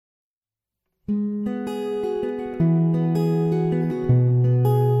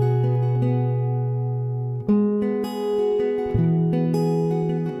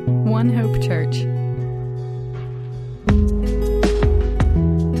Hope Church.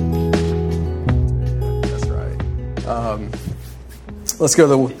 That's right. Let's go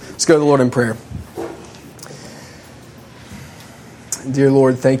to the Lord in prayer. Dear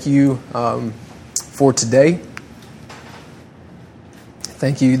Lord, thank you for today.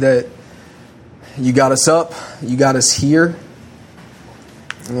 Thank you that you got us up, you got us here.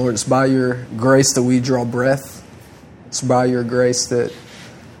 And Lord, it's by your grace that we draw breath. It's by your grace that,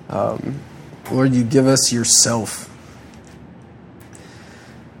 Lord, you give us yourself.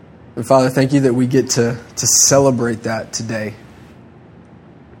 And Father, thank you that we get to celebrate that today.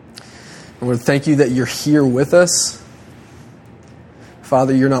 And Lord, thank you that you're here with us.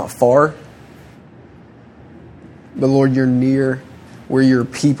 Father, you're not far. But Lord, you're near where your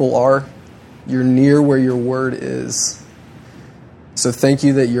people are. You're near where your word is. So thank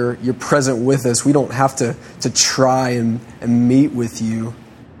you that you're present with us. We don't have to try and meet with you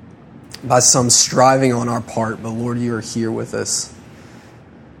by some striving on our part, but Lord, you are here with us.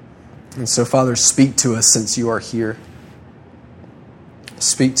 And so, Father, speak to us since you are here.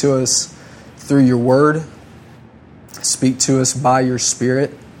 Speak to us through your word. Speak to us by your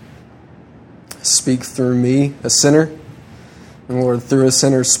Spirit. Speak through me, a sinner. And Lord, through a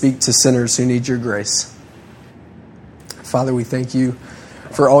sinner, speak to sinners who need your grace. Father, we thank you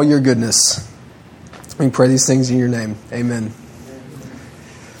for all your goodness. We pray these things in your name. Amen.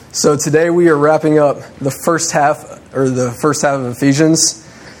 So today we are wrapping up the first half of Ephesians.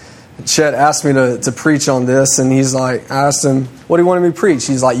 Chet asked me to preach on this, and I asked him, what do you want me to preach?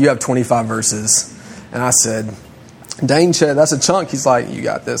 He's like, you have 25 verses. And I said, dang, Chet, that's a chunk. He's like, you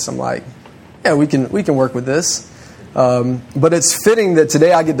got this. I'm like, yeah, we can work with this. But it's fitting that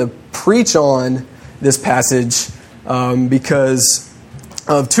today I get to preach on this passage because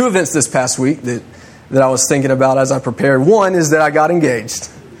of two events this past week that I was thinking about as I prepared. One is that I got engaged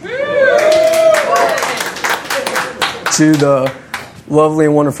to the lovely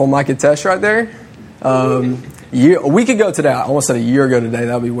and wonderful Micah Tesh right there. A week ago today, I almost said a year ago today,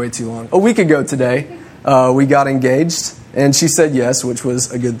 that would be way too long. A week ago today, we got engaged, and she said yes, which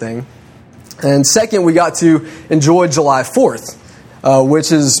was a good thing. And second, we got to enjoy July 4th,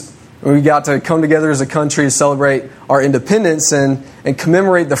 which is we got to come together as a country to celebrate our independence and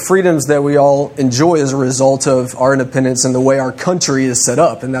commemorate the freedoms that we all enjoy as a result of our independence and the way our country is set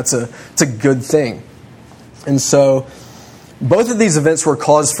up. And it's a good thing. And so both of these events were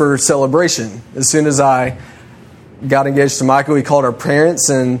cause for celebration. As soon as I got engaged to Michael, we called our parents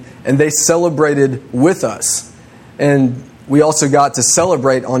and they celebrated with us. And we also got to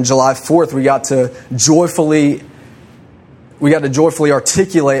celebrate on July 4th. We got to joyfully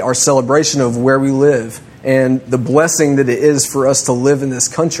articulate our celebration of where we live and the blessing that it is for us to live in this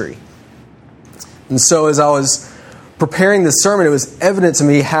country. And so as I was preparing this sermon, it was evident to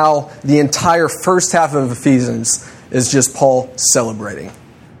me how the entire first half of Ephesians is just Paul celebrating.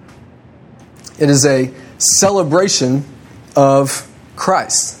 It is a celebration of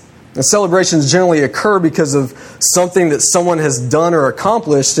Christ. And celebrations generally occur because of something that someone has done or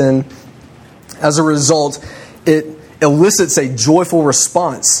accomplished, and as a result, it elicits a joyful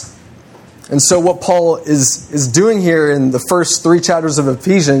response. And so what Paul is doing here in the first 3 chapters of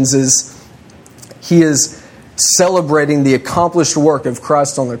Ephesians is he is celebrating the accomplished work of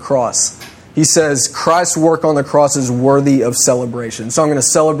Christ on the cross. He says Christ's work on the cross is worthy of celebration. So I'm going to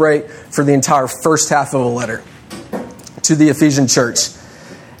celebrate for the entire first half of a letter to the Ephesian church.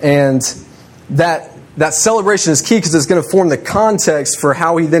 And that celebration is key because it's going to form the context for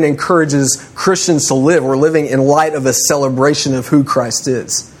how he then encourages Christians to live. We're living in light of a celebration of who Christ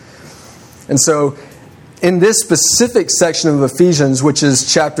is. And so in this specific section of Ephesians, which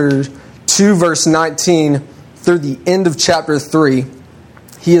is chapter 2, verse 19 through the end of chapter 3,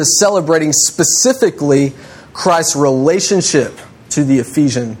 he is celebrating specifically Christ's relationship to the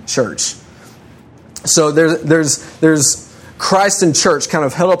Ephesian church. So there's Christ and church kind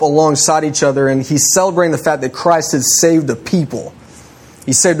of held up alongside each other, and he's celebrating the fact that Christ has saved a people.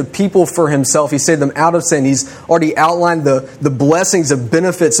 He saved a people for himself. He saved them out of sin. He's already outlined the blessings and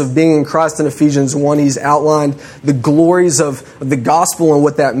benefits of being in Christ in Ephesians 1. He's outlined the glories of the gospel and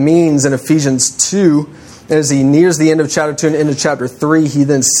what that means in Ephesians 2. And as he nears the end of chapter 2 and end of chapter 3, he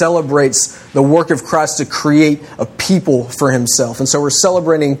then celebrates the work of Christ to create a people for himself. And so we're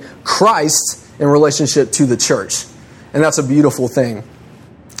celebrating Christ in relationship to the church. And that's a beautiful thing.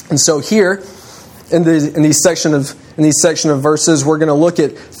 And so here, in these section of verses, we're going to look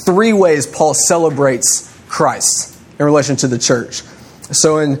at 3 ways Paul celebrates Christ in relation to the church.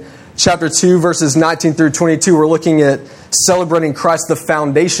 So in chapter 2, verses 19 through 22, we're looking at celebrating Christ, the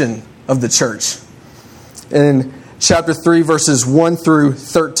foundation of the church. In chapter 3, verses 1 through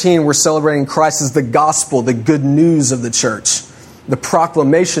 13, we're celebrating Christ as the gospel, the good news of the church, the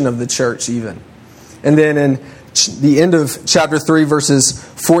proclamation of the church even. And then in the end of chapter 3, verses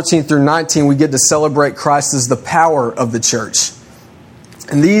 14 through 19, we get to celebrate Christ as the power of the church.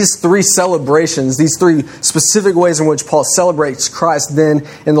 And these three celebrations, these three specific ways in which Paul celebrates Christ, then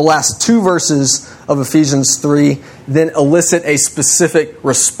in the last two verses of Ephesians 3, then elicit a specific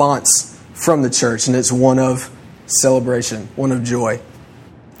response from the church. And it's one of celebration, one of joy.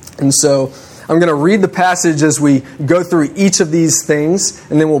 And so I'm going to read the passage as we go through each of these things,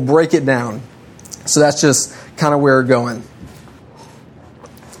 and then we'll break it down. So that's just kind of where we're going.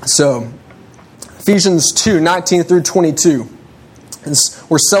 So, Ephesians 2, 19 through 22.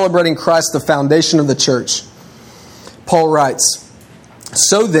 We're celebrating Christ, the foundation of the church. Paul writes,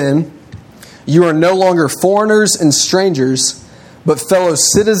 "So then, you are no longer foreigners and strangers, but fellow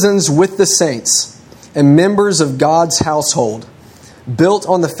citizens with the saints and members of God's household, built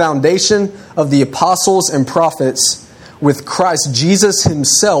on the foundation of the apostles and prophets, with Christ Jesus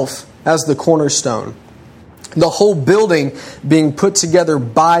himself as the cornerstone. The whole building being put together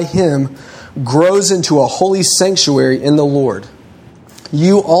by him grows into a holy sanctuary in the Lord.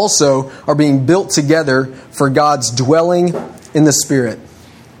 You also are being built together for God's dwelling in the Spirit."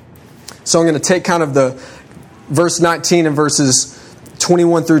 So I'm going to take kind of the verse 19 and verses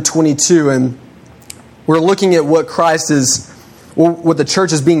 21 through 22, and we're looking at what Christ is, what the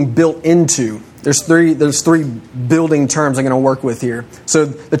church is being built into. There's three building terms I'm going to work with here. So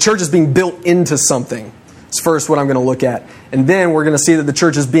the church is being built into something. It's first what I'm going to look at. And then we're going to see that the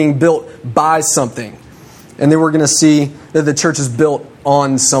church is being built by something. And then we're going to see that the church is built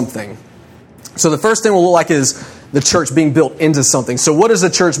on something. So the first thing we'll look like is the church being built into something. So what is the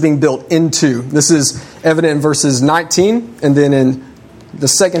church being built into? This is evident in verses 19 and then in the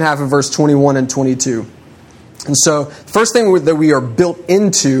second half of verse 21 and 22. And so the first thing that we are built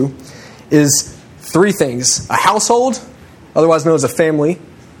into is three things: a household, otherwise known as a family,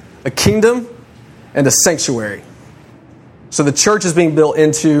 a kingdom, and a sanctuary. So the church is being built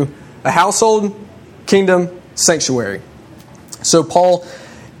into a household, kingdom, sanctuary. So Paul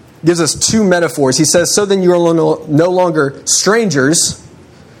gives us two metaphors. He says, "So then you are no longer strangers,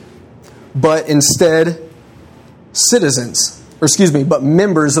 but instead but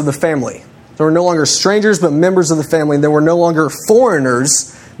members of the family." So we're no longer strangers, but members of the family. And then we're no longer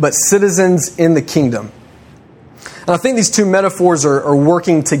foreigners, but citizens in the kingdom. And I think these two metaphors are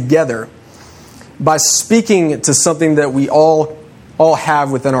working together by speaking to something that we all have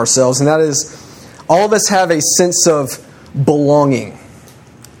within ourselves, and that is, all of us have a sense of belonging.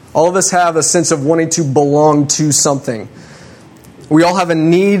 All of us have a sense of wanting to belong to something. We all have a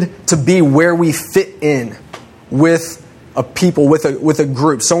need to be where we fit in with a people, with a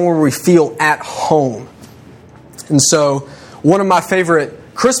group, somewhere where we feel at home. And so one of my favorite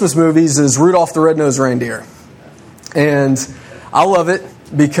Christmas movies is Rudolph the Red-Nosed Reindeer. And I love it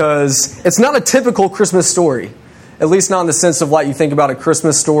because it's not a typical Christmas story. At least not in the sense of like you think about a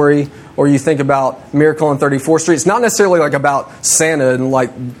Christmas Story or you think about Miracle on 34th Street. It's not necessarily like about Santa and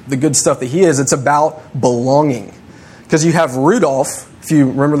like the good stuff that he is. It's about belonging. Because you have Rudolph, if you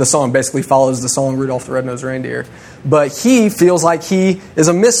remember the song, basically follows the song Rudolph the Red-Nosed Reindeer. But he feels like he is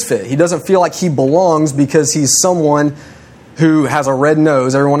a misfit. He doesn't feel like he belongs because he's someone who has a red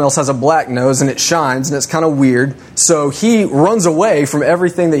nose. Everyone else has a black nose and it shines and it's kind of weird. So he runs away from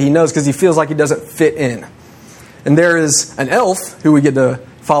everything that he knows because he feels like he doesn't fit in. And there is an elf who we get to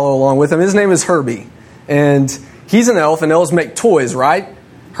follow along with him. His name is Herbie. And he's an elf, and elves make toys, right?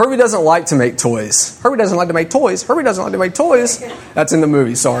 Herbie doesn't like to make toys. Herbie doesn't like to make toys. Herbie doesn't like to make toys. That's in the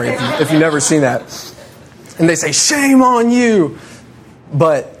movie, sorry, if you've never seen that. And they say, "Shame on you."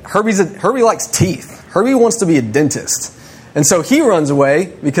 But Herbie likes teeth. Herbie wants to be a dentist. And so he runs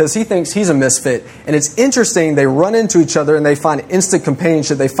away because he thinks he's a misfit. And it's interesting, they run into each other and they find instant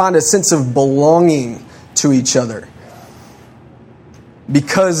companionship. They find a sense of belonging to each other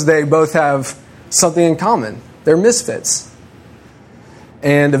because they both have something in common. They're misfits.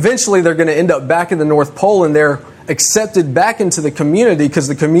 And eventually they're going to end up back in the North Pole, and they're accepted back into the community because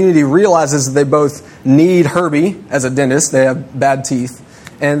the community realizes that they both need Herbie as a dentist. They have bad teeth.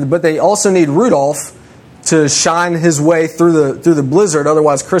 But they also need Rudolph to shine his way through the blizzard,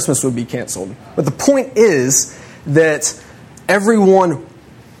 otherwise Christmas would be canceled. But the point is that everyone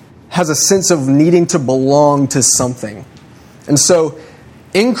has a sense of needing to belong to something. And so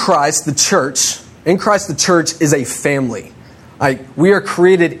in Christ the church is a family. Like, we are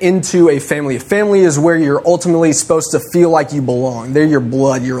created into a family. A family is where you're ultimately supposed to feel like you belong. They're your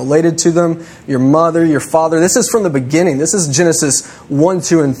blood. You're related to them, your mother, your father. This is from the beginning. This is Genesis 1,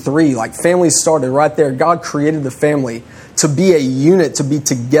 2, and 3. Like, family started right there. God created the family to be a unit, to be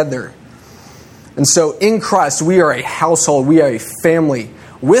together. And so in Christ, we are a household. We are a family.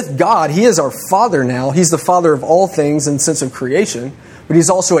 With God, He is our Father now. He's the Father of all things in the sense of creation. But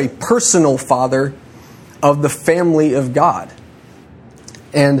He's also a personal Father of the family of God.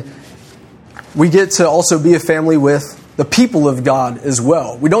 And we get to also be a family with the people of God as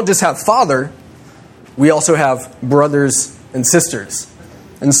well. We don't just have Father, we also have brothers and sisters.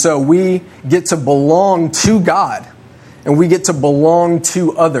 And so we get to belong to God, and we get to belong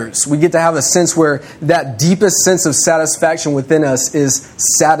to others. We get to have a sense where that deepest sense of satisfaction within us is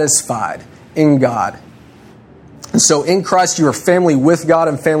satisfied in God. And so in Christ, you are family with God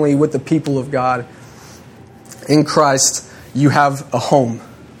and family with the people of God. In Christ, you have a home.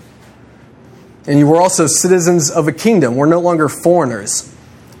 And you were also citizens of a kingdom. We're no longer foreigners.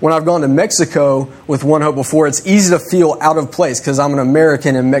 When I've gone to Mexico with One Hope before, it's easy to feel out of place because I'm an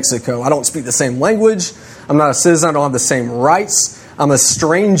American in Mexico. I don't speak the same language. I'm not a citizen. I don't have the same rights. I'm a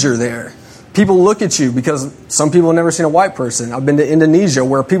stranger there. People look at you because some people have never seen a white person. I've been to Indonesia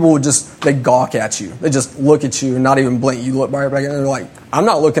where people would they gawk at you. They just look at you and not even blink. You look back and they're like, I'm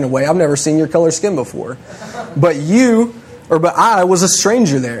not looking away. I've never seen your color skin before. But I was a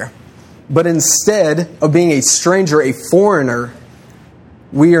stranger there. But instead of being a stranger, a foreigner,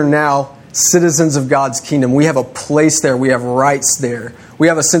 we are now citizens of God's kingdom. We have a place there. We have rights there. We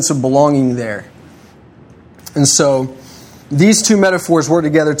have a sense of belonging there. And so these two metaphors work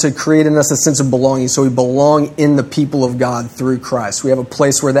together to create in us a sense of belonging. So we belong in the people of God through Christ. We have a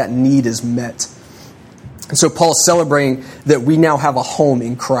place where that need is met. And so Paul's celebrating that we now have a home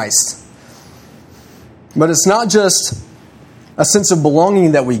in Christ. But it's not just a sense of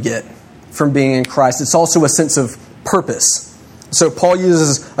belonging that we get from being in Christ. It's also a sense of purpose. So Paul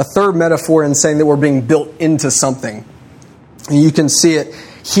uses a third metaphor in saying that we're being built into something. And you can see it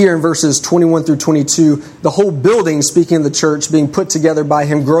here in verses 21 through 22. The whole building, speaking of the church, being put together by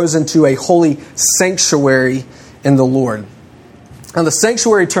him, grows into a holy sanctuary in the Lord. Now, the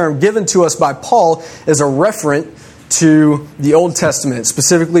sanctuary term given to us by Paul is a referent to the Old Testament,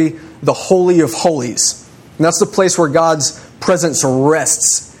 specifically the Holy of Holies. And that's the place where God's presence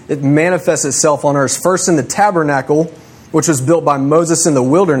rests. It manifests itself on earth, first in the tabernacle, which was built by Moses in the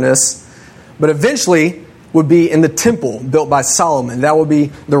wilderness, but eventually would be in the temple built by Solomon. That would be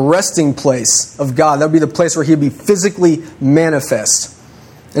the resting place of God. That would be the place where He would be physically manifest.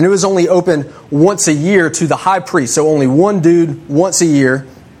 And it was only open once a year to the high priest, so only one dude once a year,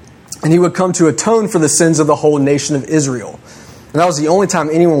 and he would come to atone for the sins of the whole nation of Israel. And that was the only time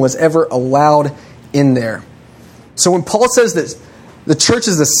anyone was ever allowed in there. So when Paul says that the church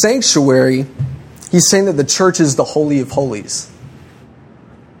is the sanctuary, he's saying that the church is the Holy of Holies.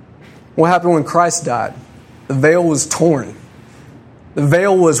 What happened when Christ died? The veil was torn. The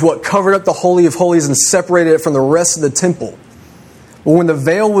veil was what covered up the Holy of Holies and separated it from the rest of the temple. But when the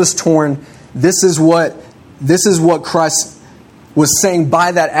veil was torn, this is what Christ was saying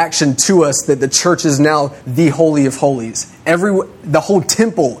by that action to us, that the church is now the Holy of Holies. The whole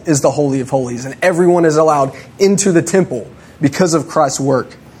temple is the Holy of Holies, and everyone is allowed into the temple because of Christ's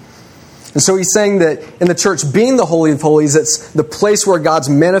work. And so he's saying that in the church being the Holy of Holies, it's the place where God's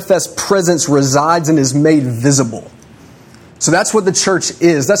manifest presence resides and is made visible. So that's what the church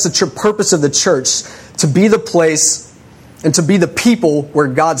is. That's the purpose of the church, to be the place and to be the people where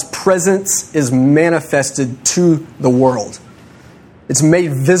God's presence is manifested to the world. It's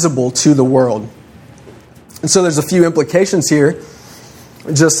made visible to the world. And so there's a few implications here,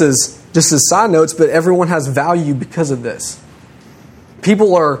 just as side notes, but everyone has value because of this.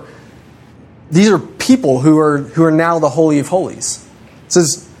 These are people who are now the Holy of Holies. It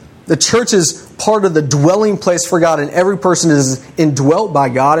says the church is part of the dwelling place for God, and every person is indwelt by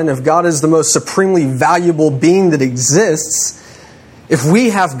God. And if God is the most supremely valuable being that exists, if we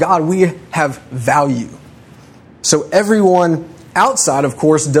have God, we have value. So everyone outside, of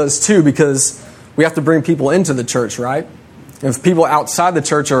course, does too, because we have to bring people into the church, right? And if people outside the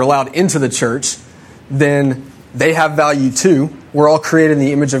church are allowed into the church, then they have value too. We're all created in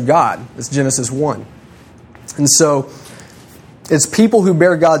the image of God. It's Genesis 1. And so it's people who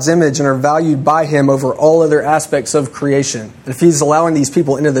bear God's image and are valued by Him over all other aspects of creation. And if He's allowing these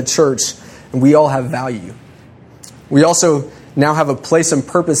people into the church, and we all have value. We also now have a place and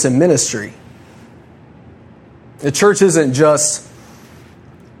purpose in ministry. The church isn't just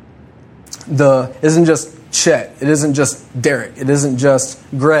Chet. It isn't just Derek. It isn't just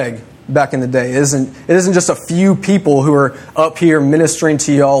Greg. back in the day. It isn't just a few people who are up here ministering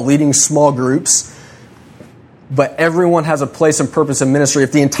to y'all, leading small groups, but everyone has a place and purpose in ministry.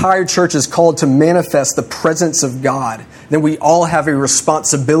 If the entire church is called to manifest the presence of God, then we all have a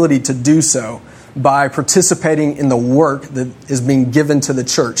responsibility to do so by participating in the work that is being given to the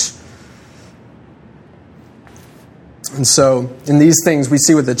church. And so, in these things, we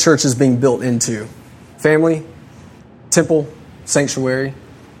see what the church is being built into. Family, temple, sanctuary,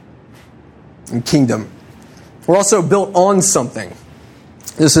 and kingdom. We're also built on something.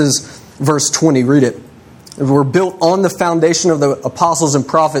 This is verse 20. Read it. We're built on the foundation of the apostles and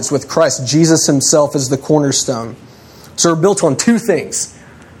prophets with Christ Jesus himself as the cornerstone. So we're built on two things.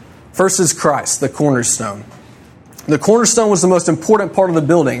 First is Christ, the cornerstone. The cornerstone was the most important part of the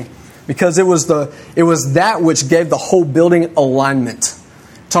building because it was that which gave the whole building alignment.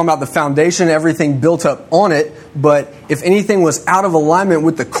 Talking about the foundation, everything built up on it, but if anything was out of alignment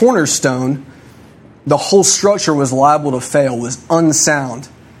with the cornerstone, the whole structure was liable to fail, was unsound,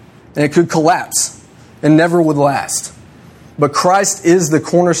 and it could collapse and never would last. But Christ is the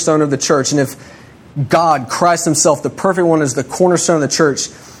cornerstone of the church, and if God, Christ himself, the perfect one, is the cornerstone of the church,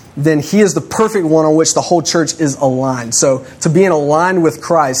 then he is the perfect one on which the whole church is aligned. So to be aligned with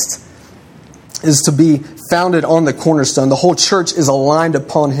Christ is to be founded on the cornerstone. The whole church is aligned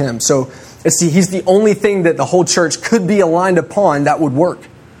upon him. So he's the only thing that the whole church could be aligned upon that would work.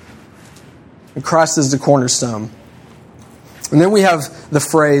 And Christ is the cornerstone. And then we have the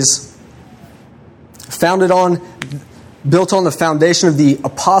phrase, built on the foundation of the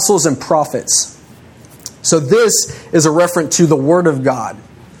apostles and prophets. So this is a reference to the Word of God,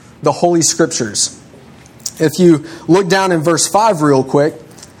 the Holy Scriptures. If you look down in verse 5 real quick,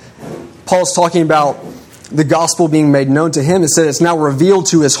 Paul's talking about the gospel being made known to him. It says it's now revealed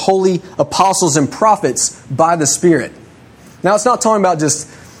to his holy apostles and prophets by the Spirit. Now it's not talking about just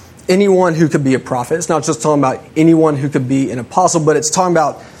anyone who could be a prophet. It's not just talking about anyone who could be an apostle, but it's talking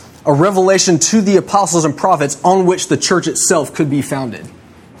about a revelation to the apostles and prophets on which the church itself could be founded.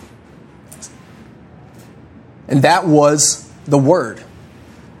 And that was the Word.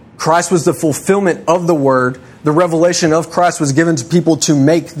 Christ was the fulfillment of the Word. The revelation of Christ was given to people to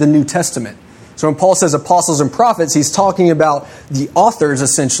make the New Testament. So when Paul says apostles and prophets, he's talking about the authors,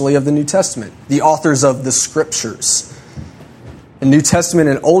 essentially, of the New Testament. The authors of the Scriptures. In New Testament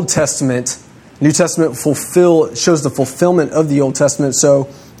and Old Testament, New Testament shows the fulfillment of the Old Testament. So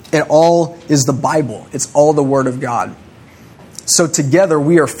it all is the Bible. It's all the Word of God. So together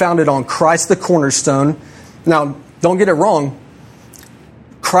we are founded on Christ the cornerstone. Now, don't get it wrong.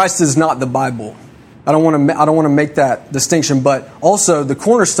 Christ is not the Bible. I don't want to make that distinction, but also the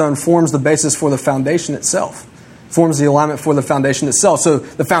cornerstone forms the basis for the foundation itself. Forms the alignment for the foundation itself. So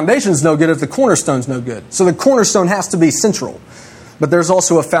the foundation is no good if the cornerstone's no good. So the cornerstone has to be central. But there's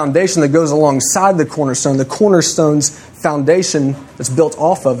also a foundation that goes alongside the cornerstone. The cornerstone's foundation that's built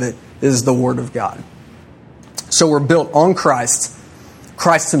off of it is the Word of God. So we're built on Christ,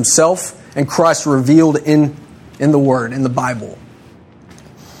 Christ himself, and Christ revealed in the Word, in the Bible.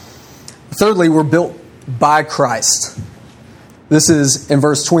 Thirdly, we're built by Christ. This is in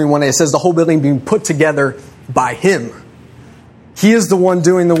verse 21. It says the whole building being put together by Him. He is the one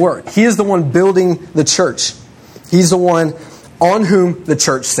doing the work. He is the one building the church. He's the one on whom the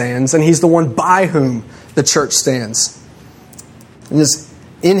church stands, and He's the one by whom the church stands. And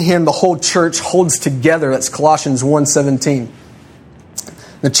in Him, the whole church holds together. That's Colossians 1:17.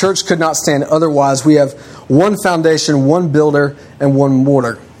 The church could not stand otherwise. We have one foundation, one builder, and one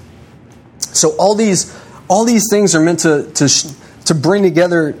mortar. So all these things are meant to bring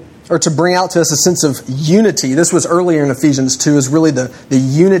together, or to bring out to us a sense of unity. This was earlier in Ephesians 2, is really the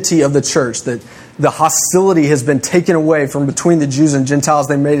unity of the church, that the hostility has been taken away from between the Jews and Gentiles.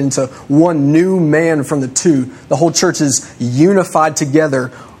 They made into one new man from the two. The whole church is unified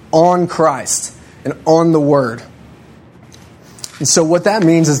together on Christ and on the Word. And so what that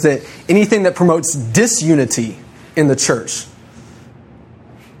means is that anything that promotes disunity in the church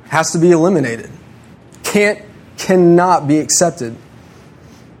has to be eliminated. Cannot be accepted.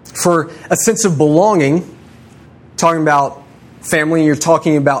 For a sense of belonging, talking about family, you're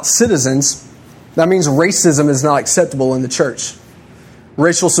talking about citizens, that means racism is not acceptable in the church.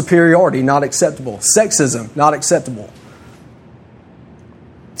 Racial superiority, not acceptable. Sexism, not acceptable.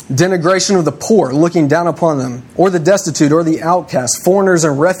 Denigration of the poor, looking down upon them, or the destitute, or the outcast, foreigners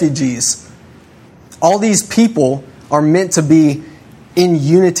and refugees. All these people are meant to be in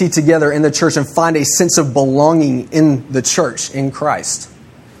unity together in the church and find a sense of belonging in the church, in Christ.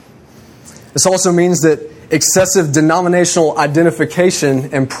 This also means that excessive denominational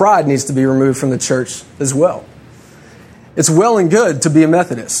identification and pride needs to be removed from the church as well. It's well and good to be a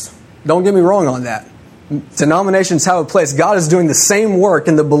Methodist. Don't get me wrong on that. Denominations have a place. God is doing the same work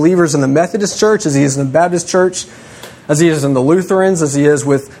in the believers in the Methodist Church as He is in the Baptist Church, as He is in the Lutherans, as He is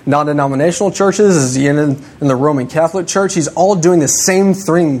with non-denominational churches, as He is in the Roman Catholic Church. He's all doing the same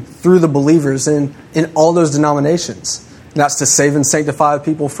thing through the believers in all those denominations. And that's to save and sanctify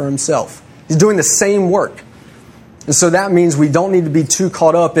people for Himself. He's doing the same work. And so that means we don't need to be too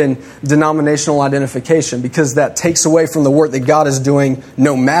caught up in denominational identification, because that takes away from the work that God is doing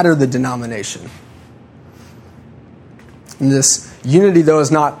no matter the denomination. And this unity, though,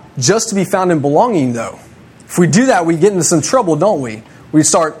 is not just to be found in belonging, though. If we do that, we get into some trouble, don't we? We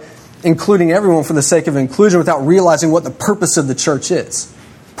start including everyone for the sake of inclusion without realizing what the purpose of the church is.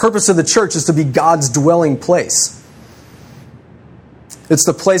 The purpose of the church is to be God's dwelling place. It's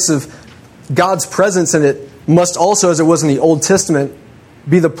the place of God's presence, and it must also, as it was in the Old Testament,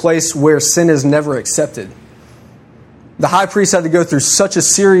 be the place where sin is never accepted. The high priest had to go through such a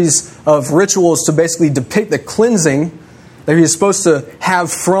series of rituals to basically depict the cleansing that he was supposed to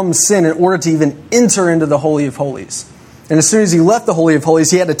have from sin in order to even enter into the Holy of Holies. And as soon as he left the Holy of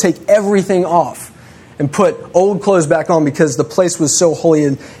Holies, he had to take everything off and put old clothes back on, because the place was so holy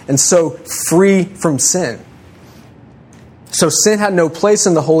and so free from sin. So sin had no place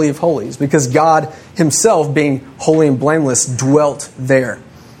in the Holy of Holies, because God Himself, being holy and blameless, dwelt there.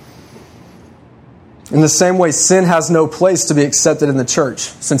 In the same way, sin has no place to be accepted in the church,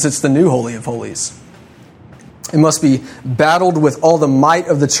 since it's the new Holy of Holies. It must be battled with all the might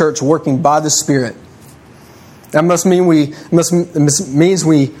of the church, working by the Spirit. That means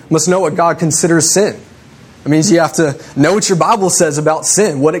we must know what God considers sin. It means you have to know what your Bible says about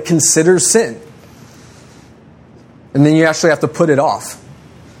sin, what it considers sin. And then you actually have to put it off.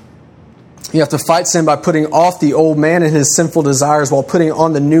 You have to fight sin by putting off the old man and his sinful desires, while putting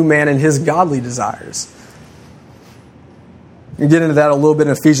on the new man and his godly desires. You get into that a little bit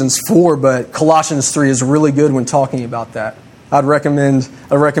in Ephesians 4, but Colossians 3 is really good when talking about that. I'd recommend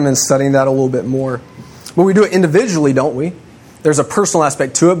studying that a little bit more. But we do it individually, don't we? There's a personal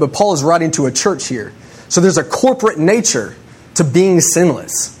aspect to it, but Paul is writing to a church here. So there's a corporate nature to being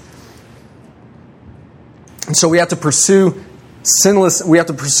sinless. And so we have to pursue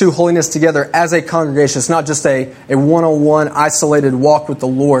holiness together as a congregation. It's not just a one-on-one isolated walk with the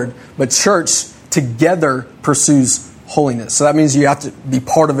Lord, but church together pursues holiness. So that means you have to be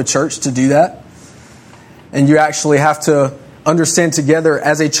part of a church to do that. And you actually have to understand together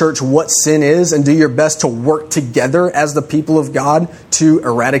as a church what sin is, and do your best to work together as the people of God to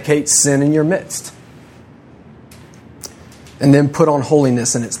eradicate sin in your midst. And then put on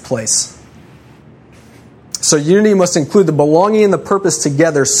holiness in its place. So unity must include the belonging and the purpose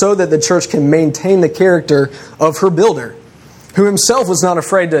together, so that the church can maintain the character of her builder, who himself was not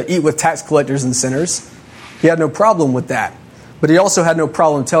afraid to eat with tax collectors and sinners. He had no problem with that. But he also had no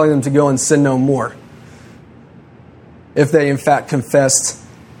problem telling them to go and sin no more, if they in fact confessed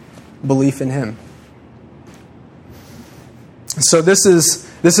belief in Him. So this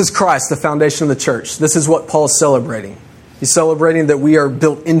is Christ, the foundation of the church. This is what Paul is celebrating. He's celebrating that we are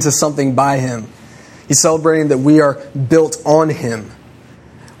built into something by Him. He's celebrating that we are built on Him.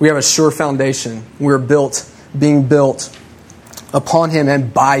 We have a sure foundation. We're being built upon Him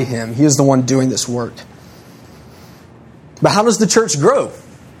and by Him. He is the one doing this work. But how does the church grow?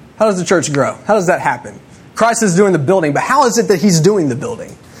 How does the church grow? How does that happen? Christ is doing the building, but how is it that He's doing the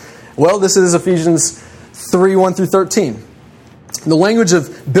building? Well, this is Ephesians 3, 1 through 13. The language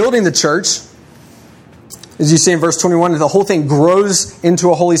of building the church, as you see in verse 21, the whole thing grows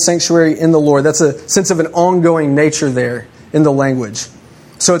into a holy sanctuary in the Lord. That's a sense of an ongoing nature there in the language.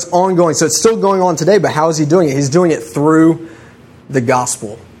 So it's ongoing. So it's still going on today, but how is He doing it? He's doing it through the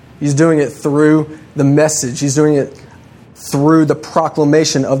gospel. He's doing it through the message. He's doing it through the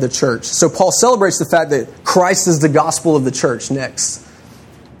proclamation of the church. So Paul celebrates the fact that Christ is the gospel of the church next.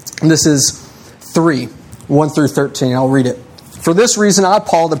 And this is 3, 1 through 13. I'll read it. For this reason, I,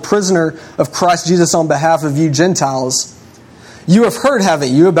 Paul, the prisoner of Christ Jesus on behalf of you Gentiles, you have heard,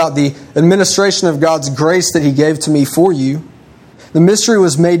 haven't you, about the administration of God's grace that He gave to me for you. The mystery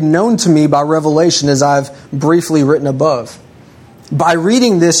was made known to me by revelation, as I've briefly written above. By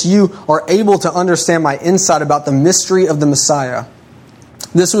reading this, you are able to understand my insight about the mystery of the Messiah.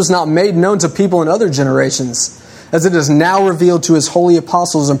 This was not made known to people in other generations, as it is now revealed to His holy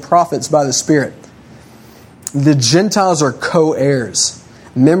apostles and prophets by the Spirit. The Gentiles are co-heirs,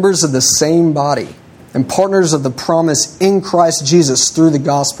 members of the same body, and partners of the promise in Christ Jesus through the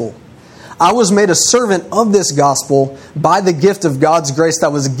gospel. I was made a servant of this gospel by the gift of God's grace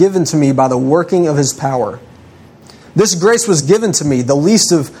that was given to me by the working of His power. This grace was given to me, the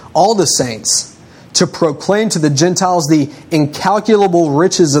least of all the saints, to proclaim to the Gentiles the incalculable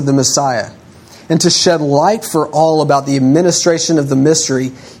riches of the Messiah, and to shed light for all about the administration of the mystery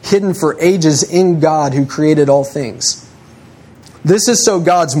hidden for ages in God who created all things. This is so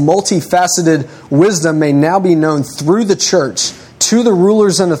God's multifaceted wisdom may now be known through the church to the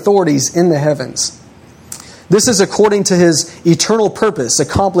rulers and authorities in the heavens. This is according to His eternal purpose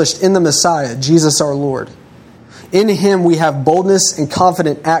accomplished in the Messiah, Jesus our Lord. In Him we have boldness and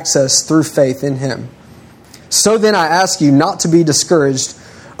confident access through faith in Him. So then I ask you not to be discouraged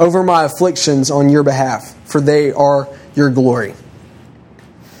over my afflictions on your behalf, for they are your glory.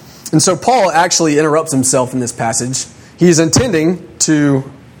 And so Paul actually interrupts himself in this passage. He's intending to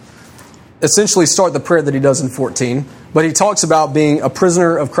essentially start the prayer that he does in 14, but he talks about being a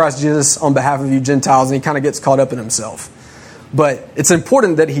prisoner of Christ Jesus on behalf of you Gentiles, and he kind of gets caught up in himself. But it's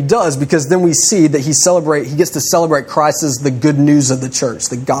important that he does, because then we see that he gets to celebrate Christ as the good news of the church,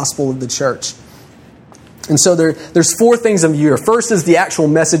 the gospel of the church. And so there's four things in view here. First is the actual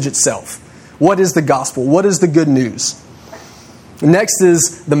message itself. What is the gospel? What is the good news? Next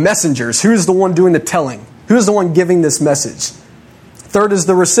is the messengers. Who's the one doing the telling? Who's the one giving this message? Third is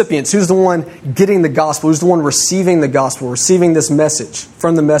the recipients. Who's the one getting the gospel? Who's the one receiving the gospel, receiving this message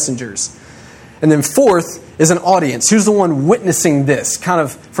from the messengers? And then fourth is an audience. Who's the one witnessing this, kind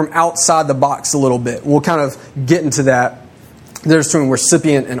of from outside the box a little bit? We'll kind of get into that. There's between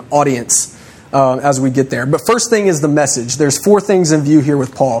recipient and audience as we get there. But first thing is the message. There's four things in view here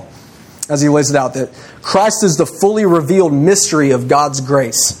with Paul as he lays it out. That Christ is the fully revealed mystery of God's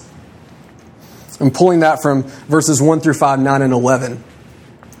grace. I'm pulling that from verses 1 through 5, 9, and 11.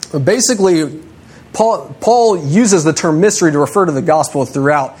 But basically, Paul uses the term mystery to refer to the gospel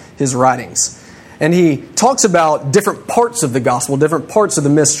throughout his writings. And he talks about different parts of the gospel, different parts of the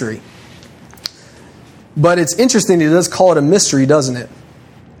mystery. But it's interesting, he does call it a mystery, doesn't it?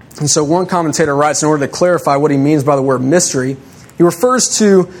 And so one commentator writes, in order to clarify what he means by the word mystery, he refers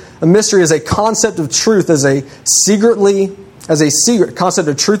to a mystery as a concept of truth, as a concept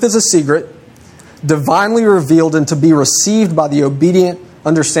of truth as a secret, divinely revealed and to be received by the obedient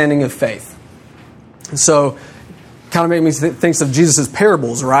understanding of faith. And so, kind of made me think of Jesus'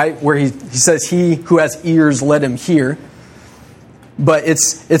 parables, right? Where he says, he who has ears, let him hear. But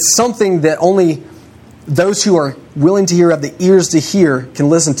it's something that only those who are willing to hear, have the ears to hear, can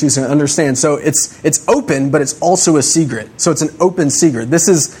listen to and understand. So it's open, but it's also a secret. So it's an open secret. This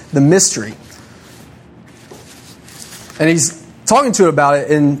is the mystery. And he's talking to it about it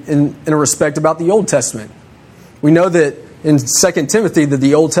in a respect about the Old Testament. We know that in 2 Timothy that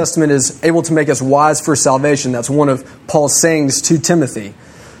the Old Testament is able to make us wise for salvation. That's one of Paul's sayings to Timothy.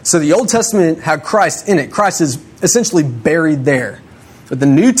 So the Old Testament had Christ in it. Christ is essentially buried there. But the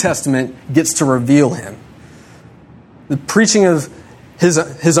New Testament gets to reveal Him. The preaching of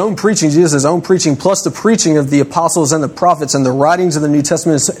his own preaching, Jesus' own preaching, plus the preaching of the apostles and the prophets and the writings of the New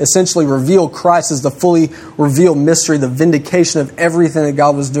Testament essentially reveal Christ as the fully revealed mystery, the vindication of everything that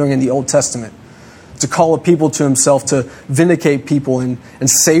God was doing in the Old Testament. To call a people to Himself, to vindicate people and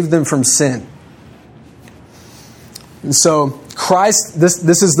save them from sin. And so Christ,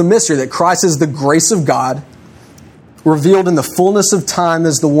 this is the mystery, that Christ is the grace of God, revealed in the fullness of time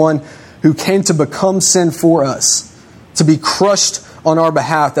as the one who came to become sin for us, to be crushed on our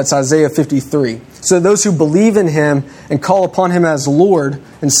behalf. That's Isaiah 53. So those who believe in Him and call upon Him as Lord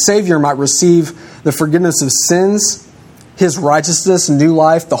and Savior might receive the forgiveness of sins, His righteousness, new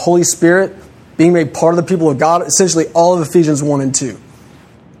life, the Holy Spirit, being made part of the people of God, essentially all of Ephesians 1 and 2.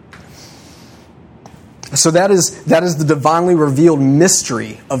 So that is the divinely revealed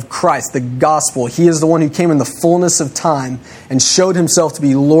mystery of Christ, the gospel. He is the one who came in the fullness of time and showed Himself to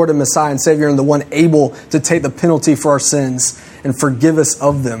be Lord and Messiah and Savior, and the one able to take the penalty for our sins and forgive us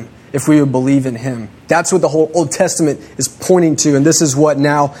of them if we would believe in Him. That's what the whole Old Testament is pointing to, and this is what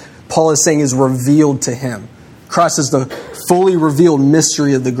now Paul is saying is revealed to him. Christ is the fully revealed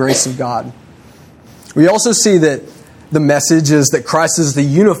mystery of the grace of God. We also see that the message is that Christ is the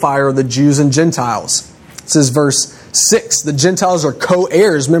unifier of the Jews and Gentiles. It says verse 6, the Gentiles are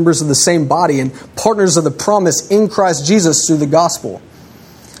co-heirs, members of the same body, and partners of the promise in Christ Jesus through the gospel.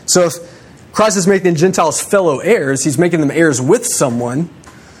 So if Christ is making the Gentiles fellow heirs, He's making them heirs with someone.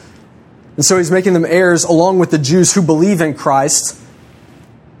 And so He's making them heirs along with the Jews who believe in Christ.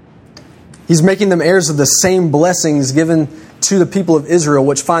 He's making them heirs of the same blessings given to the people of Israel,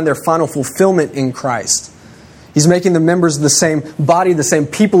 which find their final fulfillment in Christ. He's making them members of the same body, the same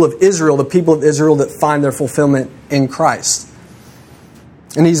people of Israel, the people of Israel that find their fulfillment in Christ.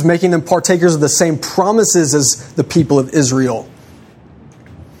 And He's making them partakers of the same promises as the people of Israel,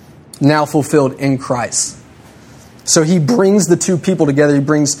 now fulfilled in Christ. So he brings the two people together. He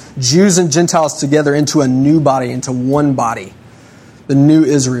brings Jews and Gentiles together into a new body, into one body, the new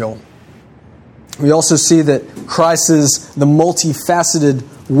Israel. We also see that Christ is the multifaceted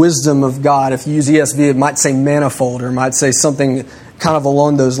wisdom of God. If you use ESV, it might say manifold, or it might say something kind of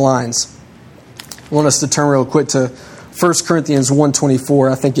along those lines. I want us to turn real quick to 1 Corinthians 1:24.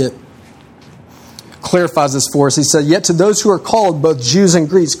 I think it clarifies this for us. He said, "Yet to those who are called, both Jews and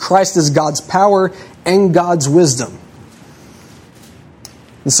Greeks, Christ is God's power and God's wisdom."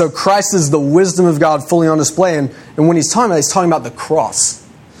 And so Christ is the wisdom of God fully on display. And when he's talking about the cross.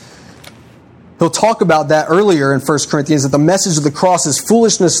 He'll talk about that earlier in 1 Corinthians, that the message of the cross is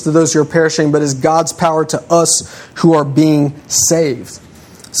foolishness to those who are perishing, but is God's power to us who are being saved.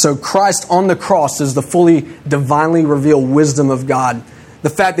 So Christ on the cross is the fully divinely revealed wisdom of God.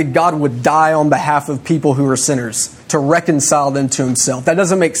 The fact that God would die on behalf of people who are sinners to reconcile them to himself. That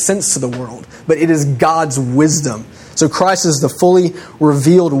doesn't make sense to the world, but it is God's wisdom. So Christ is the fully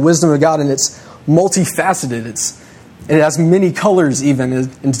revealed wisdom of God, and it's multifaceted. It has many colors even,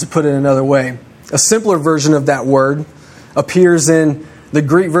 and to put it another way. A simpler version of that word appears in the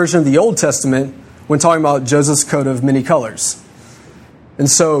Greek version of the Old Testament when talking about Joseph's coat of many colors.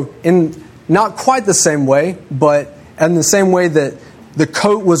 And so in not quite the same way, but in the same way that the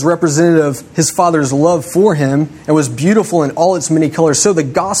coat was representative of his father's love for him and was beautiful in all its many colors, so the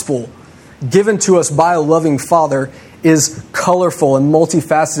gospel given to us by a loving Father is colorful and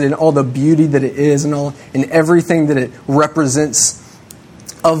multifaceted in all the beauty that it is and in everything that it represents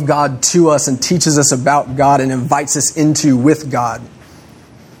of God to us and teaches us about God and invites us into with God.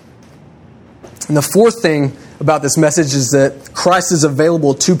 And the fourth thing about this message is that Christ is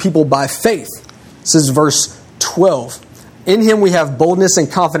available to people by faith. This is verse 12. In him we have boldness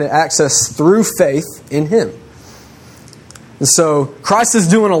and confident access through faith in him. And so Christ is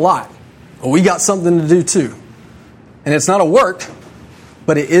doing a lot. But we got something to do too. And it's not a work,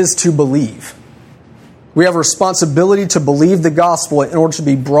 but it is to believe. We have a responsibility to believe the gospel in order to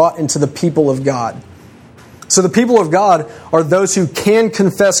be brought into the people of God. So the people of God are those who can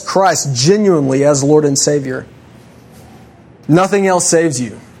confess Christ genuinely as Lord and Savior. Nothing else saves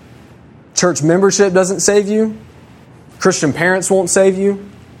you. Church membership doesn't save you. Christian parents won't save you.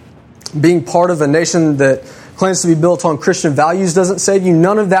 Being part of a nation that claims to be built on Christian values doesn't save you.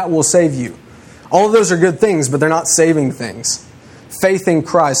 None of that will save you. All of those are good things, but they're not saving things. Faith in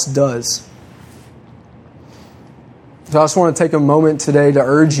Christ does. So I just want to take a moment today to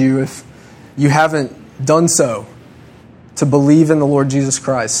urge you, if you haven't done so, to believe in the Lord Jesus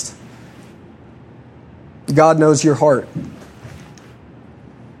Christ. God knows your heart.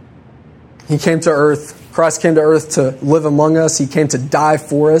 He came to earth. Christ came to earth to live among us. He came to die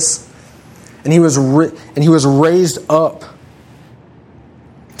for us. And he was raised up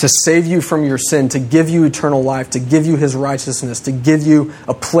to save you from your sin, to give you eternal life, to give you his righteousness, to give you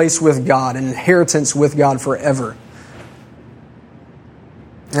a place with God, an inheritance with God forever.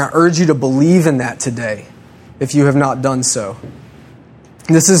 And I urge you to believe in that today, if you have not done so.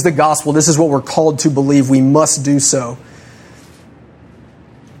 This is the gospel. This is what we're called to believe. We must do so.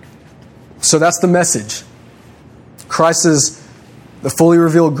 So that's the message. Christ is the fully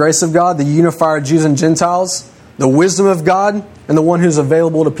revealed grace of God, the unifier of Jews and Gentiles, the wisdom of God, and the one who's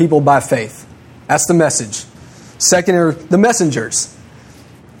available to people by faith. That's the message. Second are the messengers.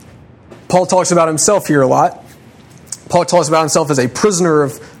 Paul talks about himself here a lot. Paul talks about himself as a prisoner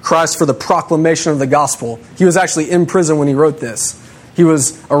of Christ for the proclamation of the gospel. He was actually in prison when he wrote this. He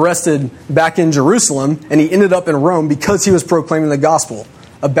was arrested back in Jerusalem, and he ended up in Rome because he was proclaiming the gospel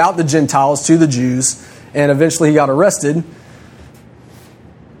about the Gentiles to the Jews, and eventually he got arrested.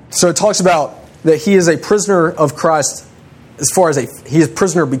 So it talks about that he is a prisoner of Christ as far as he is a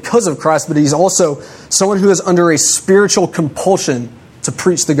prisoner because of Christ, but he's also someone who is under a spiritual compulsion to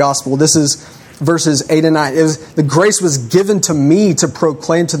preach the gospel. This is verses 8 and 9. The grace was given to me to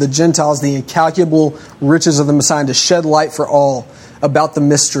proclaim to the Gentiles the incalculable riches of the Messiah, and to shed light for all about the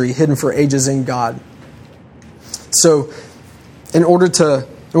mystery hidden for ages in God. So in order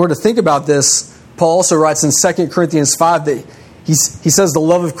to think about this, Paul also writes in 2 Corinthians 5 that he says the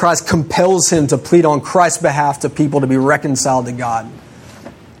love of Christ compels him to plead on Christ's behalf to people to be reconciled to God.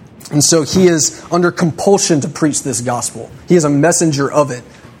 And so he is under compulsion to preach this gospel. He is a messenger of it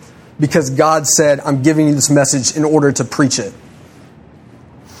because God said, I'm giving you this message in order to preach it.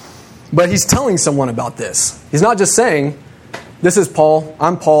 But he's telling someone about this. He's not just saying, this is Paul,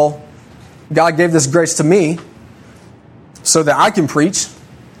 I'm Paul, God gave this grace to me so that I can preach.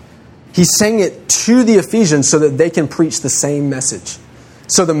 He's saying it to the Ephesians so that they can preach the same message.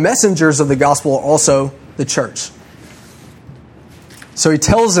 So the messengers of the gospel are also the church. So he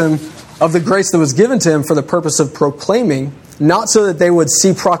tells them of the grace that was given to him for the purpose of proclaiming, not so that they would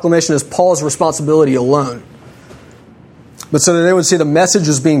see proclamation as Paul's responsibility alone, but so that they would see the message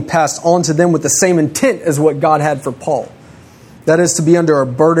as being passed on to them with the same intent as what God had for Paul. That is, to be under a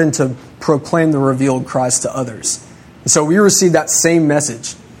burden to proclaim the revealed Christ to others. And so we receive that same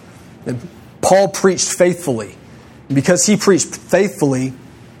message. And Paul preached faithfully. And because he preached faithfully,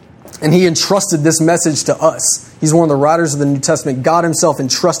 and he entrusted this message to us, he's one of the writers of the New Testament, God himself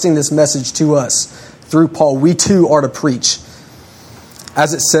entrusting this message to us through Paul, we too are to preach.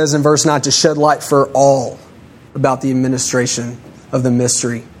 As it says in verse 9, to shed light for all about the administration of the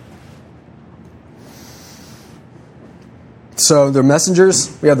mystery. So the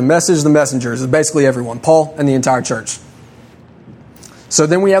messengers, we have the message, the messengers, it's basically everyone, Paul and the entire church. So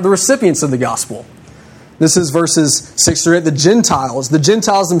then we have the recipients of the gospel. This is verses 6 through 8. The Gentiles. The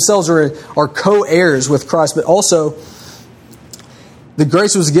Gentiles themselves are co-heirs with Christ, but also the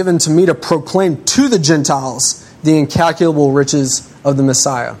grace was given to me to proclaim to the Gentiles the incalculable riches of the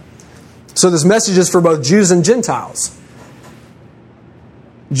Messiah. So this message is for both Jews and Gentiles.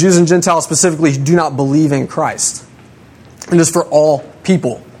 Jews and Gentiles specifically do not believe in Christ. And it's for all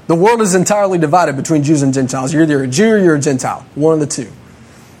people. The world is entirely divided between Jews and Gentiles. You're either a Jew or you're a Gentile. One of the two.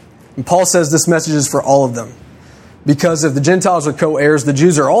 And Paul says this message is for all of them. Because if the Gentiles are co-heirs, the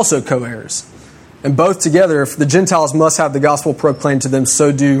Jews are also co-heirs. And both together, if the Gentiles must have the gospel proclaimed to them,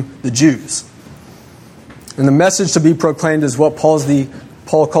 so do the Jews. And the message to be proclaimed is what Paul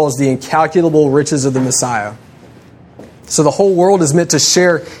calls the incalculable riches of the Messiah. So the whole world is meant to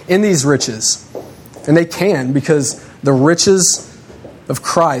share in these riches. And they can, because the riches of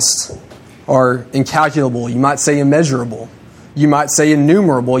Christ are incalculable. You might say immeasurable. You might say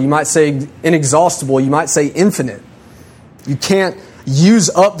innumerable. You might say inexhaustible. You might say infinite. You can't use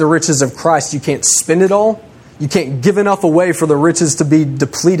up the riches of Christ. You can't spend it all. You can't give enough away for the riches to be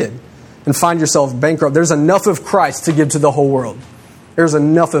depleted and find yourself bankrupt. There's enough of Christ to give to the whole world. There's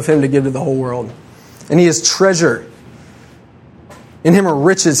enough of Him to give to the whole world. And He is treasure. In Him are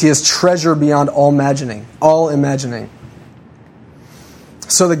riches. He is treasure beyond all imagining.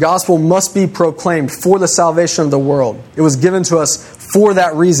 So the gospel must be proclaimed for the salvation of the world. It was given to us for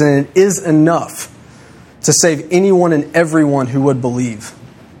that reason, and it is enough to save anyone and everyone who would believe.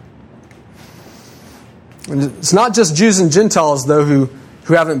 And it's not just Jews and Gentiles, though, who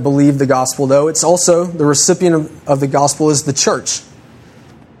haven't believed the gospel, though. It's also the recipient of the gospel is the church.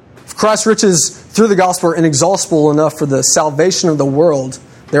 If Christ's riches through the gospel are inexhaustible enough for the salvation of the world,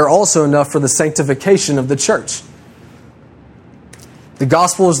 they're also enough for the sanctification of the church. The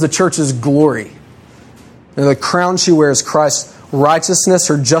gospel is the church's glory. And the crown she wears, Christ's righteousness,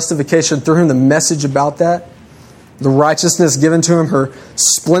 her justification through Him, the message about that, the righteousness given to Him, her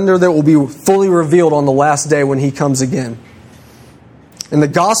splendor that will be fully revealed on the last day when He comes again. And the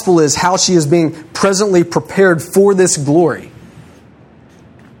gospel is how she is being presently prepared for this glory.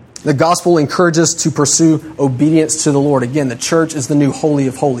 The gospel encourages us to pursue obedience to the Lord. Again, the church is the new holy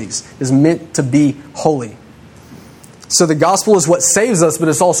of holies, is meant to be holy. So the gospel is what saves us, but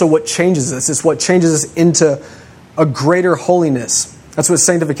it's also what changes us. It's what changes us into a greater holiness. That's what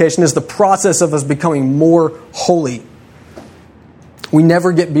sanctification is, the process of us becoming more holy. We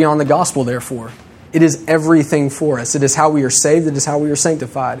never get beyond the gospel, therefore. It is everything for us. It is how we are saved. It is how we are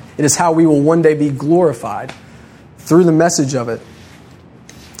sanctified. It is how we will one day be glorified through the message of it.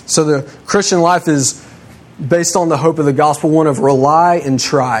 So the Christian life is based on the hope of the gospel, one of rely and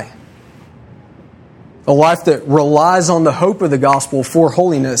try. A life that relies on the hope of the gospel for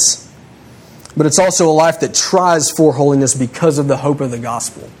holiness, but it's also a life that tries for holiness because of the hope of the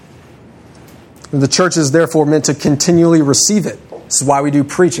gospel. The church is therefore meant to continually receive it. This is why we do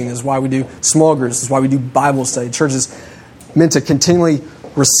preaching. This is why we do small groups. This is why we do Bible study. Church is meant to continually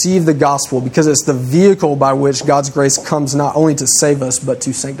receive the gospel because it's the vehicle by which God's grace comes not only to save us, but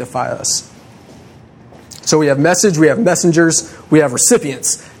to sanctify us. So we have message, we have messengers, we have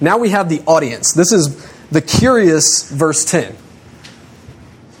recipients. Now we have the audience. This is the curious verse 10.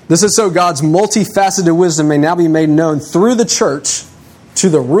 This is so God's multifaceted wisdom may now be made known through the church to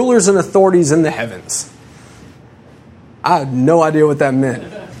the rulers and authorities in the heavens. I had no idea what that meant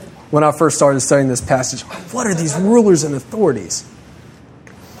when I first started studying this passage. What are these rulers and authorities?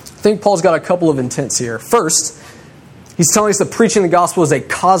 I think Paul's got a couple of intents here. First, he's telling us that preaching the gospel is a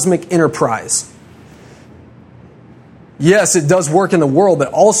cosmic enterprise. Yes, it does work in the world, but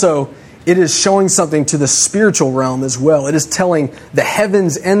also it is showing something to the spiritual realm as well. It is telling the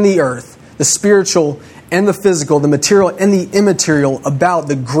heavens and the earth, the spiritual and the physical, the material and the immaterial, about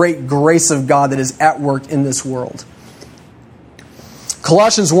the great grace of God that is at work in this world.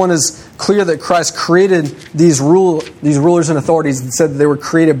 Colossians 1 is clear that Christ created these rulers and authorities and said that they were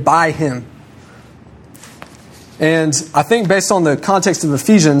created by Him. And I think based on the context of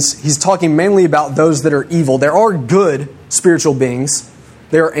Ephesians, he's talking mainly about those that are evil. There are good spiritual beings.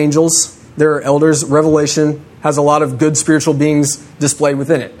 There are angels. There are elders. Revelation has a lot of good spiritual beings displayed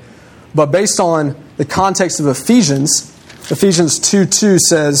within it. But based on the context of Ephesians 2:2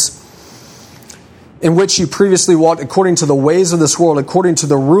 says, in which you previously walked according to the ways of this world, according to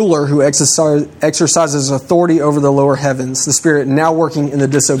the ruler who exercises authority over the lower heavens, the spirit now working in the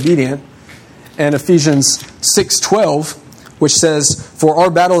disobedient. And Ephesians 6:12, which says, for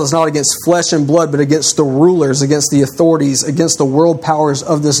our battle is not against flesh and blood, but against the rulers, against the authorities, against the world powers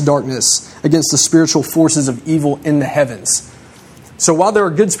of this darkness, against the spiritual forces of evil in the heavens. So while there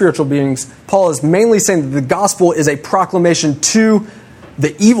are good spiritual beings, Paul is mainly saying that the gospel is a proclamation to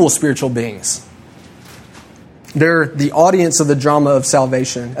the evil spiritual beings. They're the audience of the drama of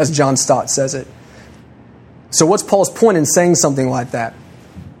salvation, as John Stott says it. So what's Paul's point in saying something like that?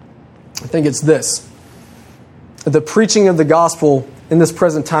 I think it's this. The preaching of the gospel in this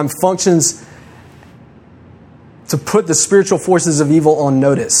present time functions to put the spiritual forces of evil on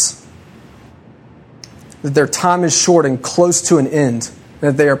notice. That their time is short and close to an end,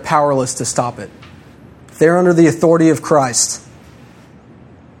 and that they are powerless to stop it. They're under the authority of Christ.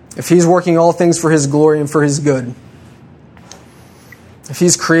 If He's working all things for His glory and for His good. If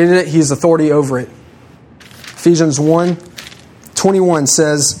He's created it, He has authority over it. Ephesians 1:21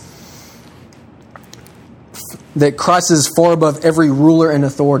 says that Christ is far above every ruler and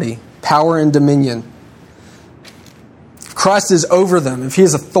authority, power and dominion. If Christ is over them, if He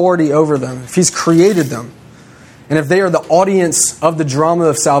has authority over them, if He's created them, and if they are the audience of the drama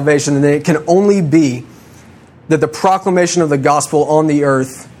of salvation, then it can only be that the proclamation of the gospel on the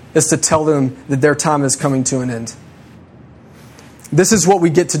earth is to tell them that their time is coming to an end. This is what we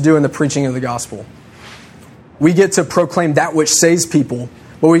get to do in the preaching of the gospel. We get to proclaim that which saves people,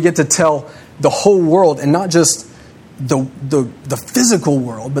 but we get to tell the whole world, and not just the physical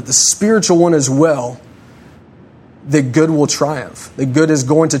world, but the spiritual one as well, that good will triumph. That good is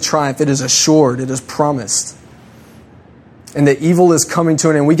going to triumph. It is assured. It is promised. And that evil is coming to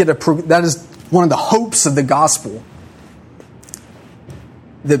an end. We get to that is one of the hopes of the gospel.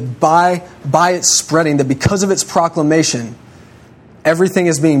 That by its spreading, that because of its proclamation, everything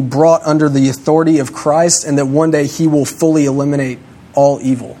is being brought under the authority of Christ, and that one day He will fully eliminate all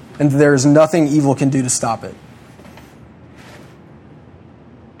evil. And there is nothing evil can do to stop it.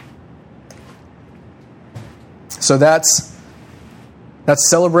 So that's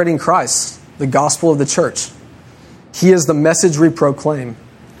celebrating Christ, the gospel of the church. He is the message we proclaim.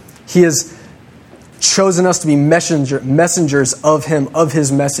 He has chosen us to be messengers of Him, of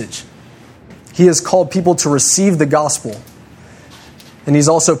His message. He has called people to receive the gospel. And He's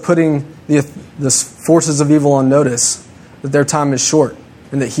also putting the forces of evil on notice that their time is short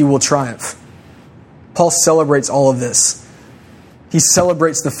and that He will triumph. Paul celebrates all of this. He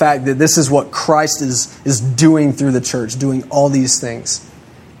celebrates the fact that this is what Christ is doing through the church, doing all these things.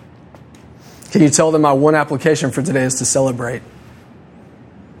 Can you tell them my one application for today is to celebrate?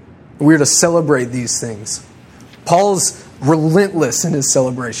 We're to celebrate these things. Paul's relentless in his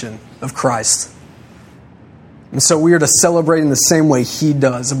celebration of Christ. And so we are to celebrate in the same way he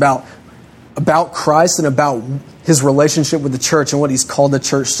does about Christ and about His relationship with the church and what He's called the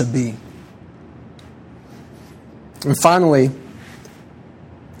church to be. And finally,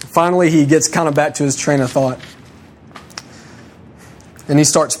 he gets kind of back to his train of thought. And he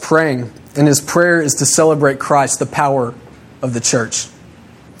starts praying. And his prayer is to celebrate Christ, the power of the church.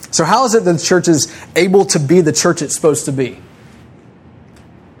 So how is it that the church is able to be the church it's supposed to be?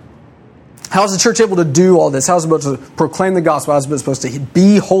 How is the church able to do all this? How is it supposed to proclaim the gospel? How is it supposed to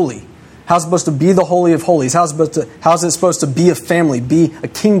be holy? How is it supposed to be the Holy of Holies? How is it supposed to be a family, be a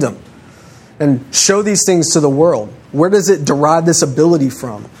kingdom? And show these things to the world. Where does it derive this ability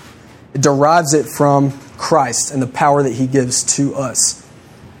from? It derives it from Christ and the power that He gives to us.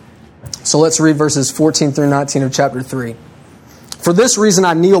 So let's read verses 14 through 19 of chapter 3. For this reason